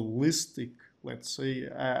individualistic, let's say.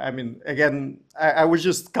 I mean, again, I was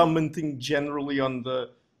just commenting generally on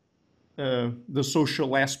the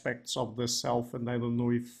social aspects of the self, and I don't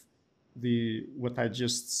know if the what I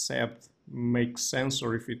just said makes sense,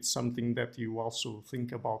 or if it's something that you also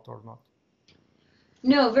think about or not.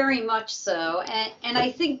 No, very much so. And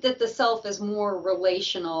I think that the self is more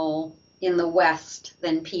relational in the West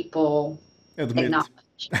than people Admit.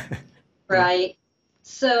 acknowledge, Yeah. right?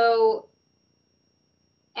 So,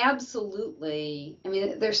 absolutely. I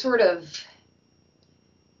mean, there's sort of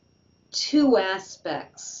two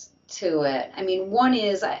aspects to it. I mean, one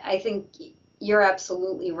is I think you're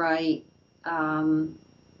absolutely right. Um,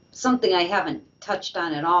 Something I haven't touched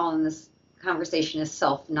on at all in this conversation is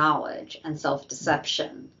self-knowledge and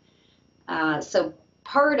self-deception. So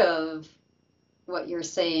part of what you're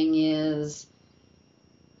saying is,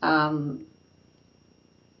 um,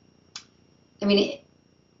 I mean,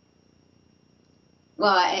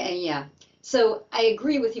 well, yeah. So I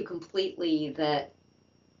agree with you completely that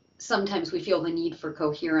sometimes we feel the need for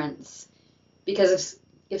coherence because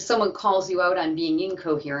if someone calls you out on being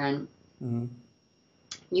incoherent, Mm-hmm.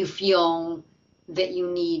 you feel that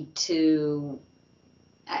you need to.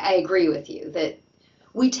 I agree with you that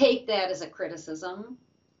we take that as a criticism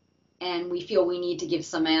and we feel we need to give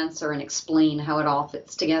some answer and explain how it all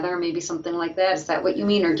fits together, maybe something like that. Is that what you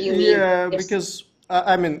mean? Or do you mean Yeah, if, because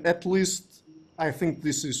I mean, at least I think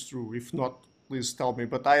this is true. If not, please tell me.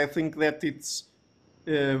 But I think that it's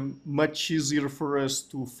much easier for us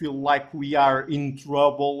to feel like we are in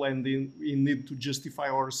trouble and in need to justify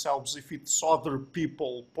ourselves if it's other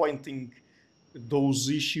people pointing those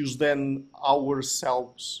issues than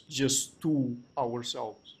ourselves, just to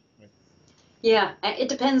ourselves. yeah, it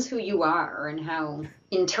depends who you are and how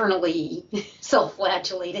internally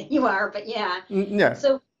self-flagellating you are, but yeah. Yeah.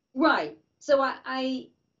 So, right. So I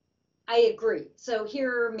agree. So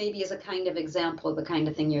here maybe is a kind of example of the kind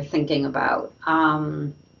of thing you're thinking about.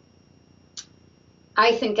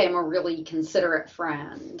 I think I'm a really considerate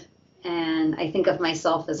friend, and I think of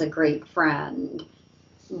myself as a great friend.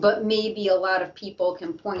 But maybe a lot of people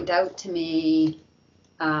can point out to me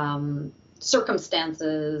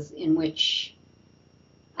circumstances in which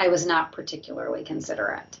I was not particularly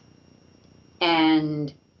considerate.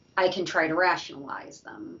 And I can try to rationalize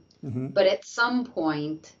them. Hmm. But at some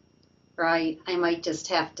point, right, I might just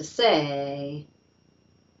have to say,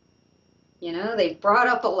 they've brought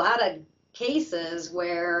up a lot of cases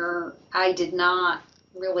where I did not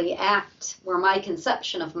really act, where my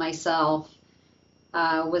conception of myself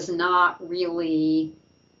was not really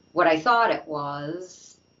what I thought it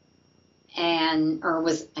was,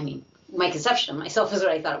 I mean, my conception of myself is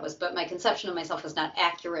what I thought it was, but my conception of myself was not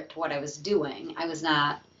accurate to what I was doing. I was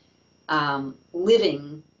not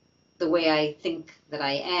living the way I think that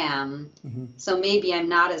I am. Hmm. So maybe I'm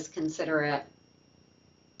not as considerate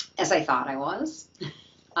as I thought I was.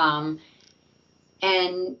 Um,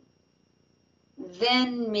 and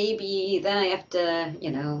then I have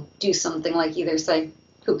to, do something like either say,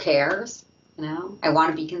 who cares? I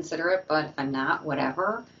want to be considerate, but if I'm not,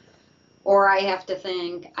 whatever. Or I have to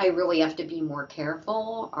think, I really have to be more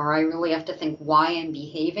careful, or I really have to think why I'm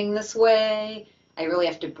behaving this way. I really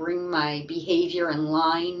have to bring my behavior in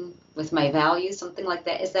line with my values, something like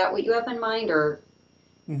that. Is that what you have in mind? Or,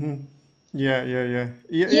 Hmm. Yeah, yeah, yeah,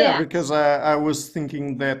 yeah. yeah. Because I was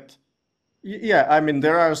thinking that, yeah, I mean,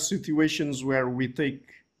 there are situations where we take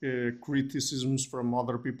criticisms from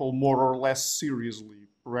other people more or less seriously.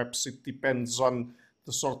 Perhaps it depends on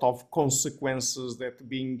the sort of consequences that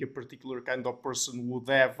being a particular kind of person would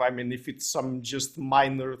have. I mean, if it's some just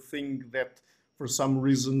minor thing that for some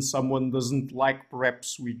reason someone doesn't like,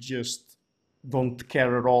 perhaps we just don't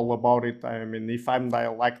care at all about it. I mean, if I'm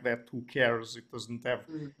like that, who cares? It doesn't have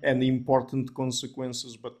any important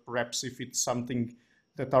consequences. But perhaps if it's something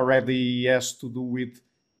that already has to do with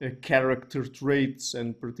character traits,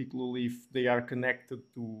 and particularly if they are connected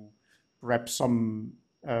to perhaps some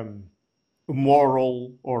um,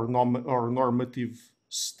 moral or normative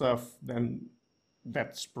stuff, then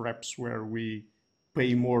that's perhaps where we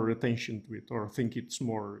pay more attention to it, or think it's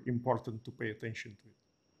more important to pay attention to it.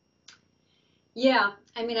 Yeah,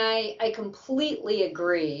 I mean, I completely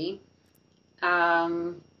agree.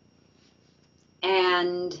 Um,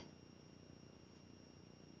 and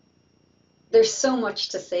there's so much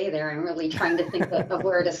to say there. I'm really trying to think of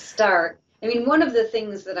where to start. I mean, one of the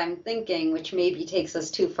things that I'm thinking, which maybe takes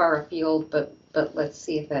us too far afield, but let's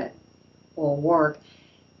see if it will work,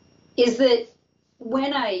 is that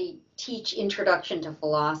when I teach introduction to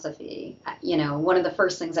philosophy, one of the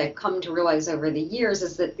first things I've come to realize over the years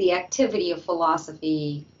is that the activity of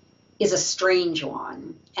philosophy is a strange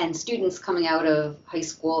one. And students coming out of high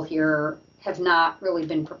school here have not really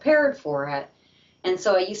been prepared for it. And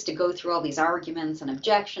so I used to go through all these arguments and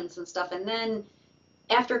objections and stuff. And then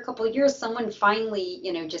after a couple of years, someone finally,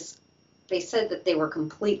 they said that they were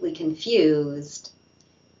completely confused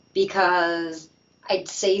because I'd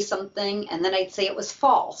say something and then I'd say it was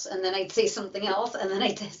false. And then I'd say something else. And then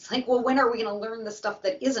it's like, well, when are we going to learn the stuff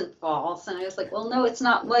that isn't false? And I was like, well, no, it's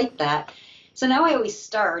not like that. So now I always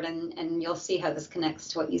start, and you'll see how this connects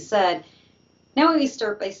to what you said. Now I always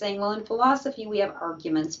start by saying, well, in philosophy, we have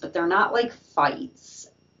arguments, but they're not like fights.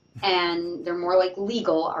 And they're more like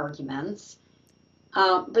legal arguments.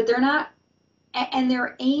 But they're not, and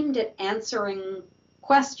they're aimed at answering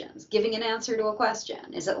questions, giving an answer to a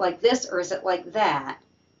question. Is it like this or is it like that?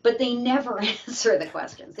 But they never answer the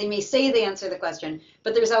questions. They may say they answer the question,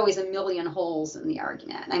 but there's always a million holes in the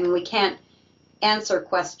argument. I mean, we can't answer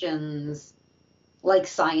questions like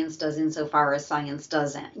science does insofar as science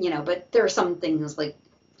doesn't, but there are some things like,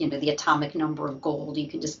 the atomic number of gold, you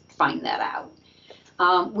can just find that out.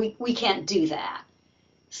 We can't do that.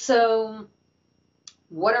 So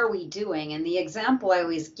what are we doing? And the example I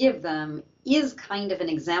always give them is kind of an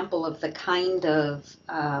example of the kind of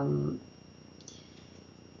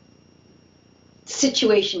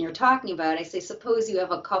situation you're talking about. I say, suppose you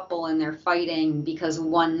have a couple and they're fighting because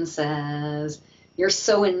one says, you're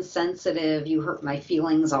so insensitive, you hurt my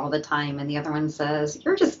feelings all the time. And the other one says,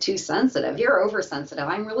 you're just too sensitive, you're oversensitive.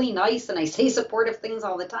 I'm really nice and I say supportive things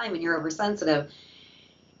all the time and you're oversensitive.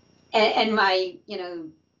 And my,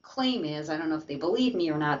 claim is, I don't know if they believe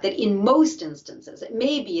me or not, that in most instances, it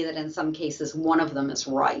may be that in some cases one of them is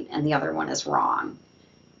right and the other one is wrong.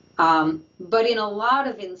 But in a lot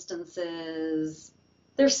of instances,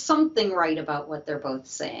 there's something right about what they're both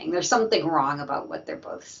saying. There's something wrong about what they're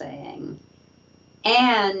both saying.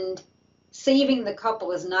 And saving the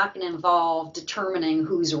couple is not going to involve determining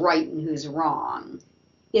who's right and who's wrong.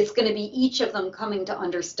 It's going to be each of them coming to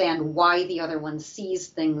understand why the other one sees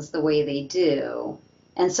things the way they do.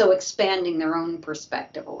 And so expanding their own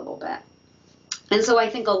perspective a little bit. And so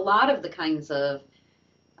I think a lot of the kinds of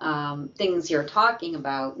things you're talking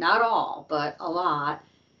about, not all, but a lot,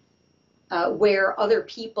 where other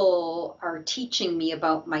people are teaching me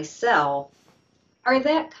about myself, are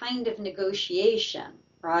that kind of negotiation,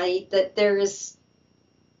 right? That there's,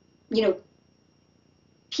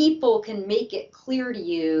 people can make it clear to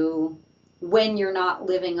you when you're not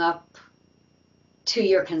living up to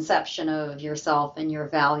your conception of yourself and your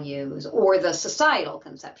values, or the societal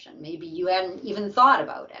conception. Maybe you hadn't even thought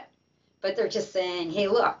about it, but they're just saying, hey,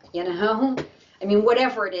 look,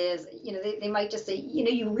 whatever it is, they might just say,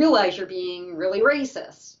 you realize you're being really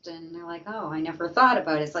racist. And they're like, oh, I never thought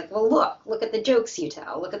about it. It's like, well, look at the jokes you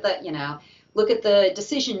tell. Look at the, look at the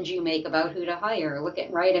decisions you make about who to hire.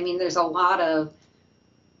 Right? There's a lot of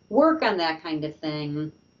work on that kind of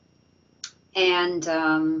thing.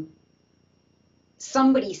 And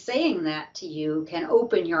somebody saying that to you can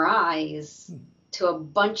open your eyes to a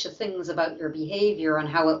bunch of things about your behavior and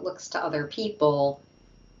how it looks to other people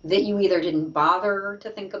that you either didn't bother to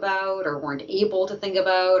think about or weren't able to think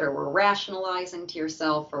about or were rationalizing to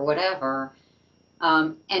yourself or whatever,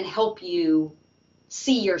 and help you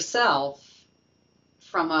see yourself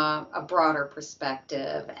from a broader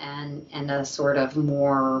perspective and a sort of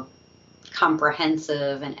more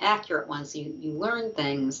comprehensive and accurate one, so you learn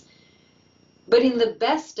things. But in the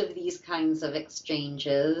best of these kinds of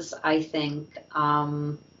exchanges, I think,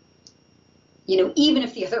 even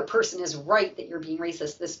if the other person is right that you're being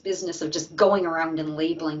racist, this business of just going around and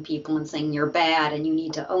labeling people and saying you're bad and you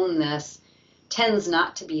need to own this tends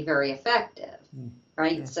not to be very effective,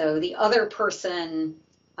 right? Yeah. So the other person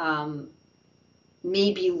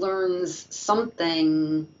maybe learns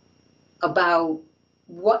something about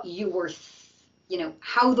what you were,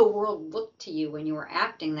 how the world looked to you when you were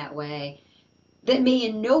acting that way, that may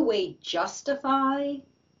in no way justify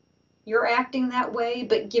your acting that way,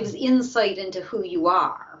 but gives insight into who you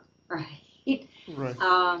are, right? Right.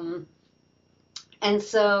 And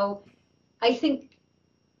so I think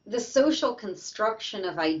the social construction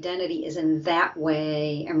of identity is in that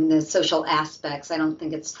way, the social aspects, I don't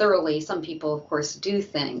think it's thoroughly, some people of course do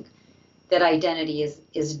think that identity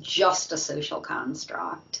is just a social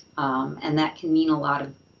construct, and that can mean a lot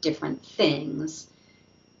of different things.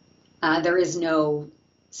 There is no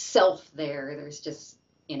self there. There's just,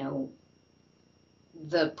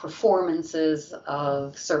 the performances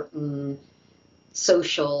of certain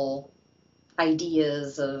social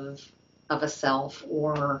ideas of a self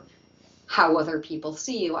or how other people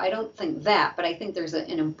see you. I don't think that, but I think there's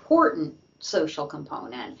an important social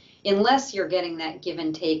component. Unless you're getting that give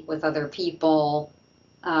and take with other people,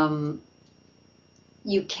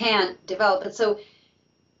 you can't develop it. So,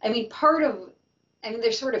 I mean,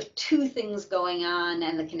 there's sort of two things going on,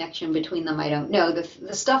 and the connection between them, I don't know.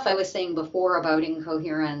 The stuff I was saying before about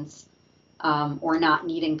incoherence, or not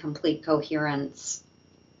needing complete coherence,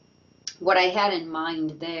 what I had in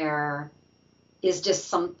mind there is just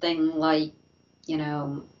something like, you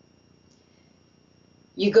know,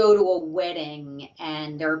 you go to a wedding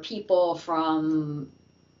and there are people from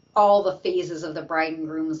all the phases of the bride and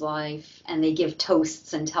groom's life, and they give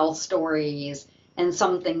toasts and tell stories. And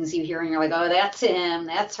some things you hear and you're like, oh, that's him,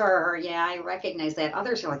 that's her. Yeah, I recognize that.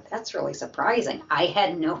 Others are like, that's really surprising. I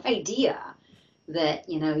had no idea that,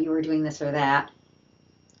 you know, you were doing this or that.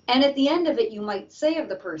 And at the end of it, you might say of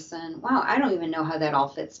the person, wow, I don't even know how that all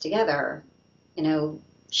fits together. You know,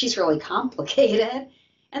 she's really complicated.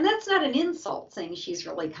 And that's not an insult, saying she's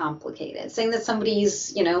really complicated. Saying that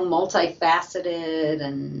somebody's, you know, multifaceted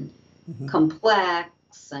and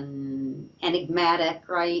complex and enigmatic,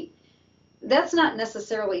 right? That's not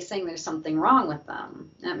necessarily saying there's something wrong with them.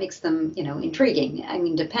 That makes them, you know, intriguing. I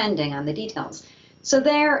mean, depending on the details. So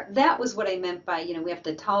that was what I meant by, you know, we have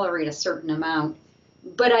to tolerate a certain amount.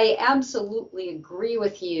 But I absolutely agree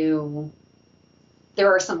with you.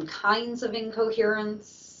 There are some kinds of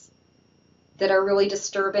incoherence that are really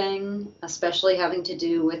disturbing, especially having to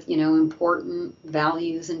do with, you know, important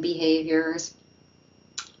values and behaviors.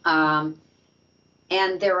 And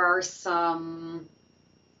there are some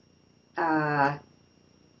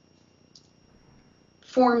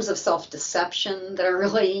forms of self-deception that are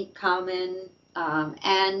really common.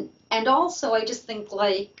 And also, I just think,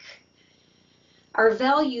 like, our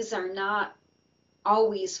values are not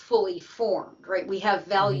always fully formed, right? We have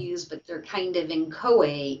values, but they're kind of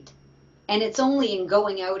inchoate. And it's only in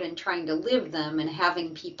going out and trying to live them and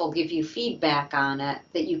having people give you feedback on it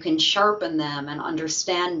that you can sharpen them and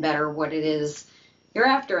understand better what it is you're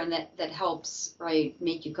after, and that helps, right,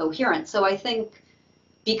 make you coherent. So I think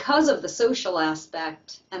because of the social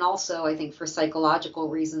aspect, and also I think for psychological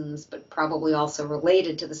reasons, but probably also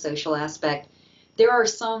related to the social aspect, there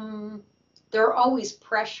are always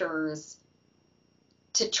pressures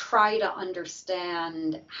to try to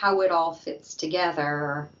understand how it all fits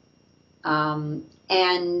together,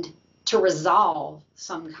 and to resolve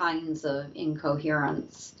some kinds of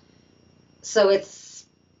incoherence. So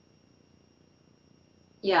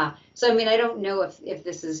so I mean, I don't know if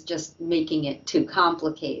this is just making it too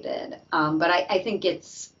complicated, but I think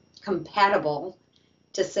it's compatible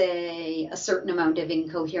to say a certain amount of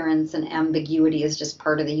incoherence and ambiguity is just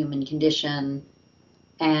part of the human condition,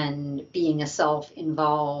 and being a self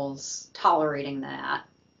involves tolerating that,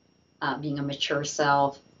 being a mature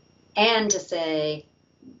self, and to say,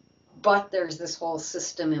 but there's this whole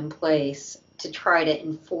system in place to try to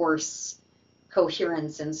enforce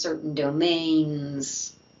coherence in certain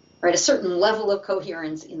domains, right? A certain level of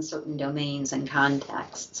coherence in certain domains and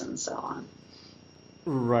contexts and so on.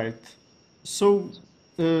 Right. So,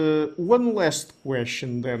 one last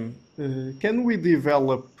question then. Can we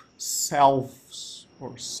develop selves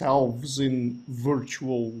in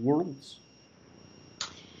virtual worlds?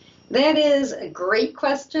 That is a great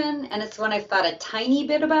question, and it's one I've thought a tiny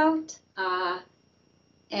bit about.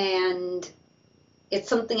 And it's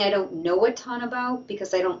something I don't know a ton about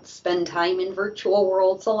because I don't spend time in virtual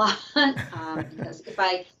worlds a lot. Because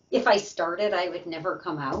if I started, I would never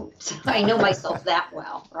come out. So I know myself that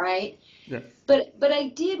well, right? Yeah. But I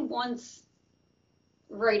did once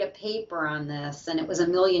write a paper on this, and it was a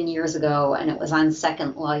million years ago, and it was on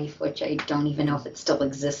Second Life, which I don't even know if it still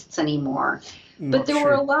exists anymore. But there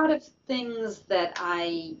were a lot of things that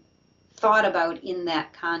I thought about in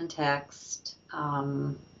that context,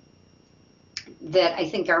 that I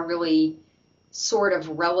think are really sort of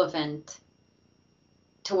relevant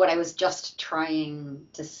to what I was just trying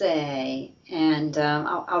to say. And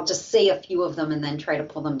I'll just say a few of them and then try to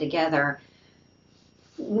pull them together.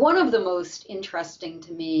 One of the most interesting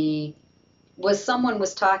to me was someone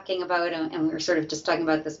was talking about, and we were sort of just talking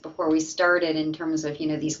about this before we started in terms of, you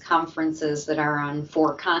know, these conferences that are on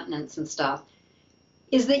 4 continents and stuff,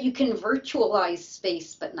 is that you can virtualize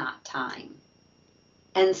space but not time.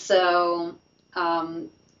 And so,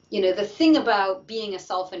 you know, the thing about being a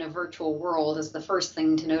self in a virtual world is the first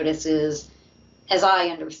thing to notice is, as I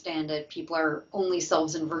understand it, people are only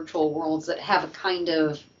selves in virtual worlds that have a kind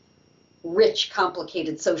of rich,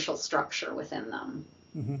 complicated social structure within them.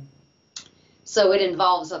 Mm-hmm. So it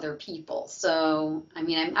involves other people. So, I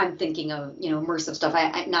mean, I'm thinking of, you know, immersive stuff,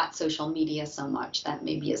 not social media so much. That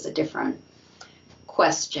maybe is a different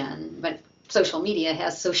question, but social media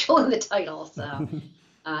has social in the title. So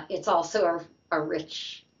it's also a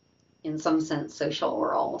rich in some sense, social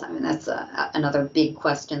world? I mean, that's another big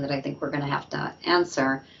question that I think we're going to have to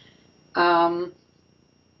answer.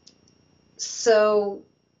 So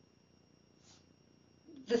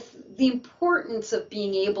the importance of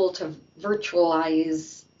being able to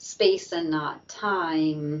virtualize space and not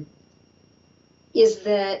time is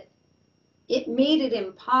that it made it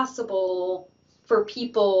impossible for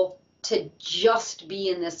people to just be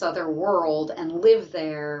in this other world and live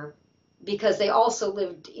there, because they also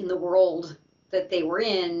lived in the world that they were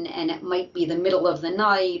in, and it might be the middle of the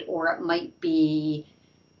night, or it might be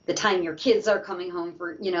the time your kids are coming home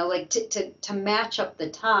for, like to match up the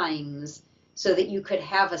times so that you could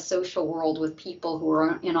have a social world with people who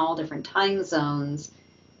are in all different time zones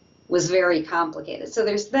was very complicated. So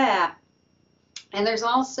there's that. And there's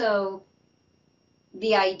also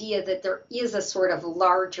the idea that there is a sort of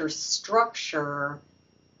larger structure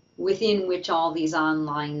within which all these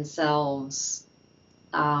online selves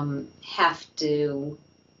have to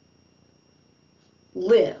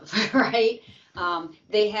live, right?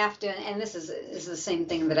 They have to, and this is the same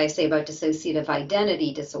thing that I say about dissociative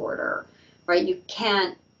identity disorder, right? You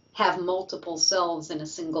can't have multiple selves in a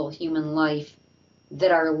single human life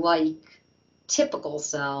that are like typical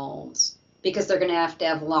selves, because they're going to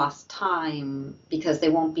have lost time, because they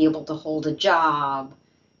won't be able to hold a job,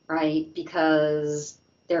 right? Because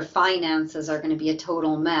their finances are going to be a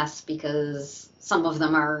total mess, because some of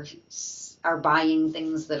them are buying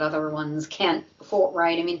things that other ones can't afford,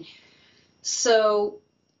 right? I mean, so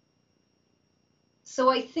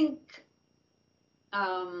I think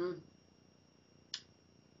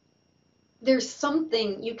there's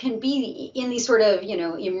something, you can be in these sort of,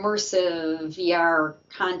 immersive VR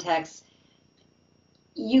contexts,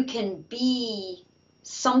 you can be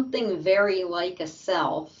something very like a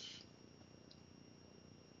self,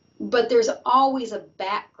 but there's always a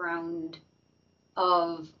background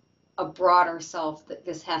of a broader self that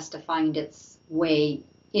this has to find its way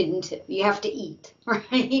into. You have to eat,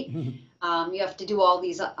 right? You have to do all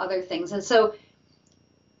these other things. And so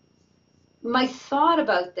my thought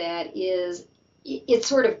about that is it's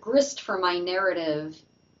sort of grist for my narrative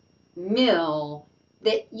mill,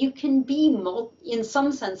 that you can be, in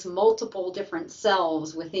some sense, multiple different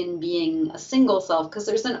selves within being a single self, because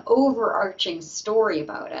there's an overarching story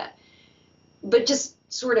about it. But just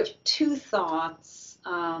sort of two thoughts.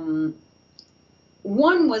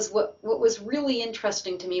 One was what was really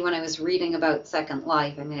interesting to me when I was reading about Second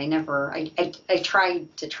Life. I mean, I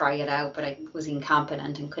tried to try it out, but I was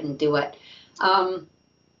incompetent and couldn't do it.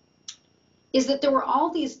 Is that there were all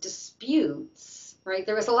these disputes, right?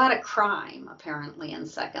 There was a lot of crime, apparently, in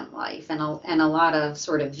Second Life, and a lot of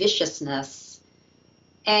sort of viciousness.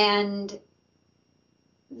 And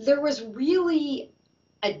there was really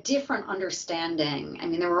a different understanding. I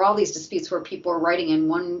mean, there were all these disputes where people were writing, and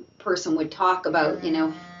one person would talk about,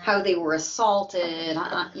 how they were assaulted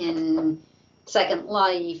in Second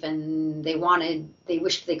Life, and they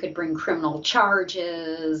wished they could bring criminal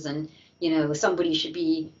charges, and, somebody should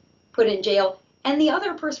be put in jail. And the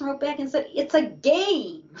other person wrote back and said, it's a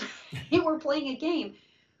game. We're playing a game.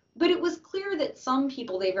 But it was clear that some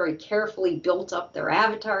people, they very carefully built up their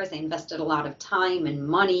avatars. They invested a lot of time and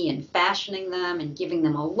money in fashioning them and giving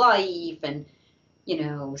them a life and,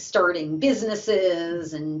 starting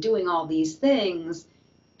businesses and doing all these things.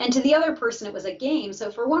 And to the other person, it was a game.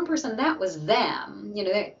 So for one person, that was them,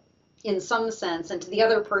 in some sense. And to the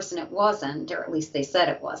other person, it wasn't, or at least they said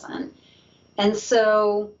it wasn't. And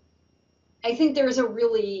so I think there's a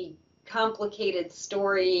really complicated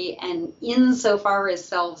story, and insofar as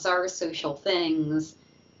selves are social things,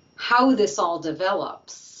 how this all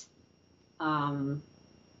develops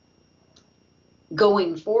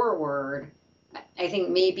going forward. I think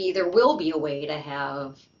maybe there will be a way to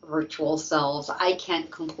have virtual selves. I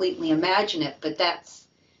can't completely imagine it, but that's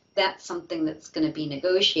something that's going to be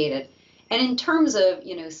negotiated. And in terms of,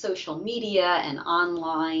 social media and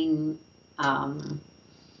online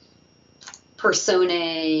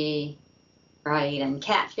personae, right, and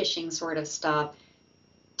catfishing sort of stuff,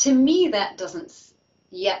 to me that doesn't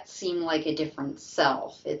yet seem like a different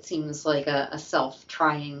self. It seems like a self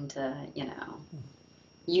trying to,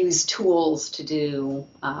 use tools to do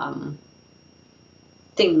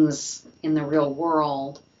things in the real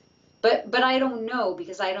world. But I don't know,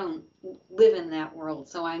 because I don't live in that world,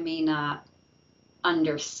 so I may not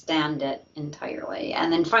understand it entirely.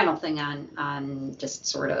 And then final thing on just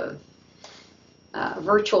sort of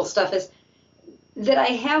virtual stuff is that I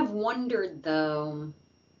have wondered, though,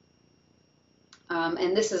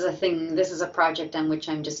 and this is a project on which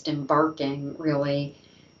I'm just embarking, really.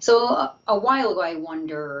 So a while ago I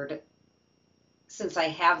wondered, since I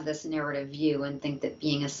have this narrative view and think that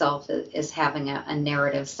being a self is having a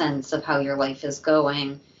narrative sense of how your life is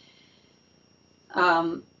going,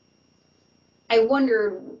 I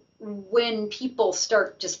wondered when people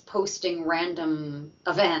start just posting random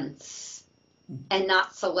events and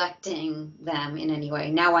not selecting them in any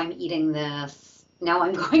way. Now I'm eating this. Now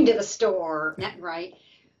I'm going to the store, right?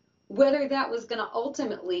 Whether that was going to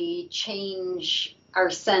ultimately change our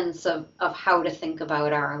sense of how to think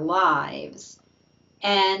about our lives.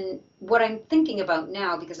 And what I'm thinking about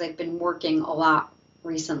now, because I've been working a lot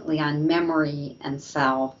recently on memory and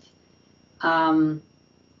self,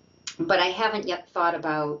 but I haven't yet thought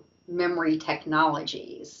about memory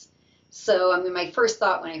technologies. So, I mean, my first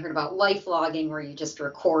thought when I heard about life logging, where you just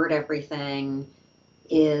record everything,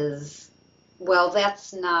 is, well,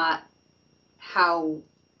 that's not how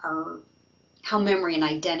memory and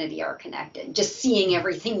identity are connected. Just seeing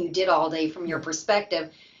everything you did all day from your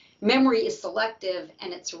perspective. Memory is selective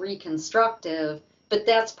and it's reconstructive, but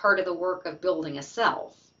that's part of the work of building a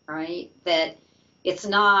self, right? That it's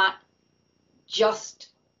not just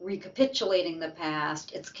recapitulating the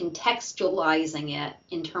past, it's contextualizing it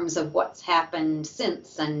in terms of what's happened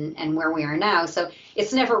since and where we are now. So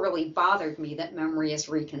it's never really bothered me that memory is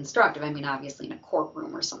reconstructive. I mean, obviously in a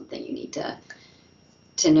courtroom or something, you need to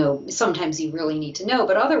know, sometimes you really need to know,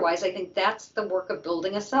 but otherwise I think that's the work of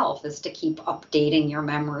building a self, is to keep updating your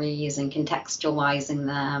memories and contextualizing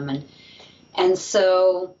them. And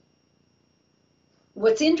so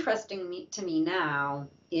what's interesting to me now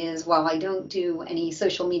is, while I don't do any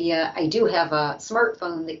social media, I do have a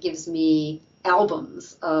smartphone that gives me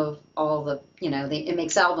albums of all the, it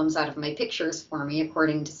makes albums out of my pictures for me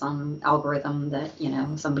according to some algorithm that,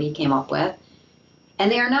 somebody came up with.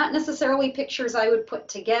 And they are not necessarily pictures I would put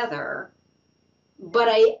together, but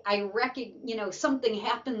I reckon, something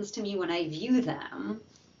happens to me when I view them.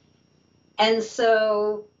 And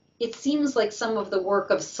so it seems like some of the work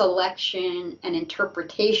of selection and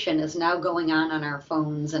interpretation is now going on our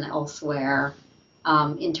phones and elsewhere,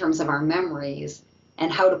 in terms of our memories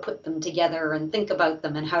and how to put them together and think about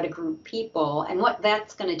them and how to group people. And what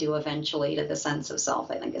that's going to do eventually to the sense of self,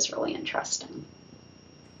 I think, is really interesting.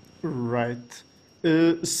 Right.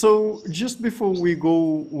 So, just before we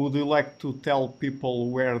go, would you like to tell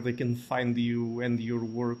people where they can find you and your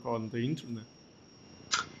work on the internet?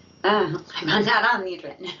 I'm not on the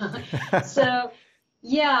internet. So,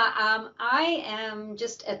 yeah, I am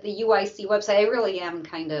just at the UIC website. I really am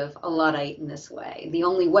kind of a Luddite in this way. The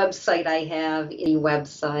only website I have is a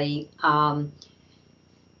website.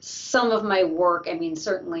 Some of my work, I mean,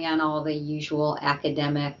 certainly on all the usual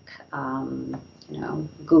academic,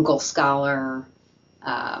 Google Scholar,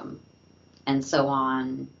 and so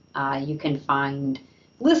on. You can find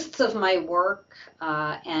lists of my work,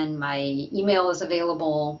 and my email is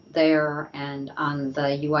available there and on the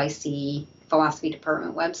UIC Philosophy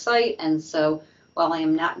Department website. And so while I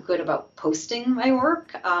am not good about posting my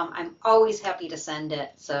work, I'm always happy to send it.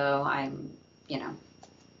 So I'm,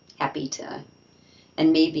 happy to,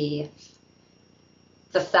 and maybe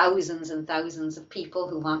the thousands and thousands of people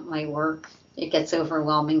who want my work, it gets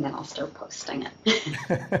overwhelming, then I'll start posting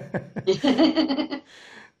it.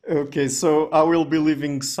 Okay, so I will be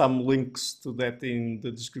leaving some links to that in the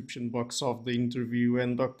description box of the interview.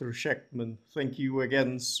 And Dr. Schechtman, thank you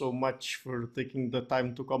again so much for taking the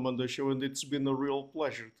time to come on the show, and it's been a real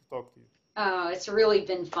pleasure to talk to you. Oh, it's really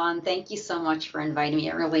been fun. Thank you so much for inviting me.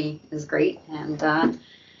 It really is great. And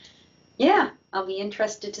yeah, I'll be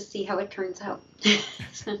interested to see how it turns out.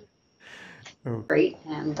 Okay. Great.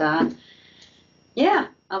 And yeah,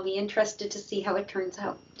 I'll be interested to see how it turns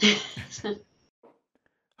out.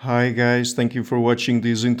 Hi guys, thank you for watching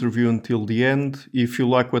this interview until the end. If you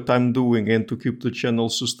like what I'm doing and to keep the channel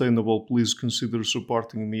sustainable, please consider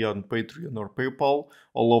supporting me on Patreon or PayPal.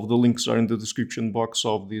 All of the links are in the description box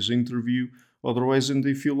of this interview. Otherwise, and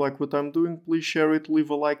if you like what I'm doing, please share it, leave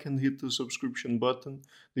a like and hit the subscription button.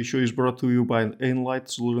 This show is brought to you by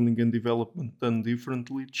Enlights, Learning and Development Done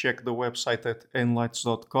Differently. Check the website at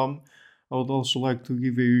enlights.com. I would also like to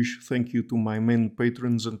give a huge thank you to my main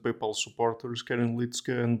patrons and PayPal supporters, Karen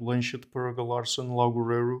Litska and Blanchett Paraga Larson, Lau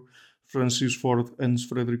Guerrero, Francis Ford, Hans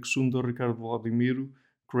Frederick Sunder, Ricardo Vladimiro,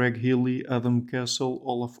 Craig Healy, Adam Castle,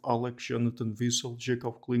 Olaf Alex, Jonathan Wiesel,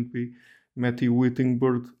 Jacob Klinkby, Matthew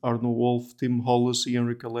Whittingbird, Arno Wolf, Tim Hollis, Ian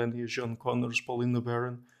Ricalania, John Connors, Paulina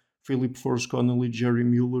Barron, Philip Force Connolly, Jerry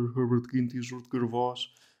Mueller, Herbert Gintis, Rutger Voss,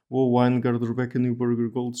 Wo Weingard, Rebecca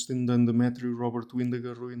Newberger, Goldstein, Dan Demetrio, Robert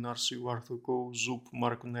Windiger, Rui Narcio, Arthur Coe, Zup,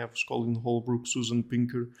 Marco Neves, Colin Holbrook, Susan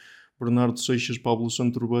Pinker, Bernardo Seixas, Pablo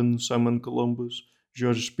Santurbano, Simon Columbus,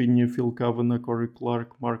 Jorge Espinha, Phil Kavanagh, Corey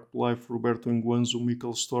Clark, Mark Blythe, Roberto Inguanzo,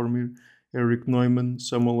 Michael Stormir, Eric Neumann,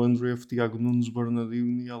 Samuel Andreev, Tiago Nunes,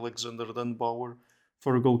 Bernardini, Alexander Dunbauer,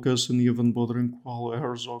 Fergal Cusson, Ivan Bodrenko, Paul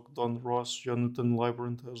Herzog, Don Ross, Jonathan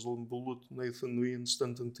Librant, Haslem Bullitt, Nathan Nguyen,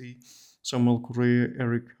 Stanton T, Samuel Correa,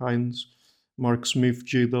 Eric Hines, Mark Smith,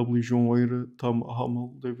 J.W. João Eira, Tom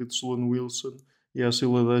Hummel, David Sloan Wilson,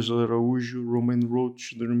 Yacila de Araújo, Romain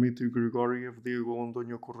Roach, Dmitry Grigoriev, Diego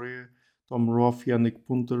Londonho Correa, Tom Roth, Yannick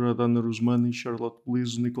Punter, Adana Rusmani, Charlotte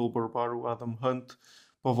Bliss, Nicole Barbaro, Adam Hunt,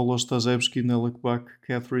 Pavel Ostazewski, Nelek Bach,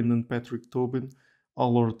 Catherine and Patrick Tobin,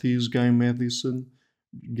 Al Ortiz, Guy Madison,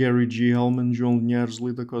 Gary G. Hellman, João Linhares,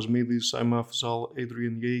 Lida Cosmides, Saima Afzal,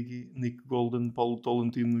 Adrian Yagi, Nick Golden, Paulo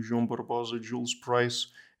Tolentino, João Barbosa, Jules Price,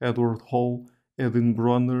 Edward Hall, Edin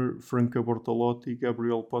Bronner, Franca Bortolotti,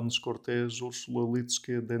 Gabriel Pons Cortez, Ursula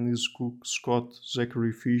Litzke, Dennis Cook, Scott,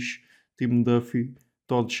 Zachary Fish, Tim Duffy,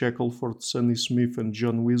 Todd Shackelford, Sonny Smith, and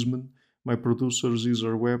John Wiseman. My producers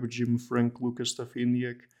Cesar Webb, Jim Frank, Lucas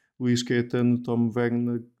Stafiniak, Luís Caetano, Tom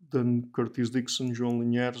Wagner, Curtis Dixon, João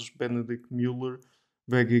Linhares, Benedict Mueller,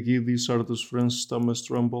 Vega Guidi, Sardus Francis, Thomas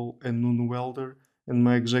Trumbull, and Nuno Welder, and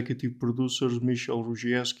my executive producers Michel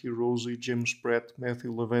Rugieski, Rosie, James Pratt,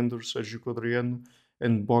 Matthew Lavender, Sergio Quadriano,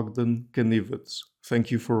 and Bogdan Kanivets.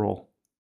 Thank you for all.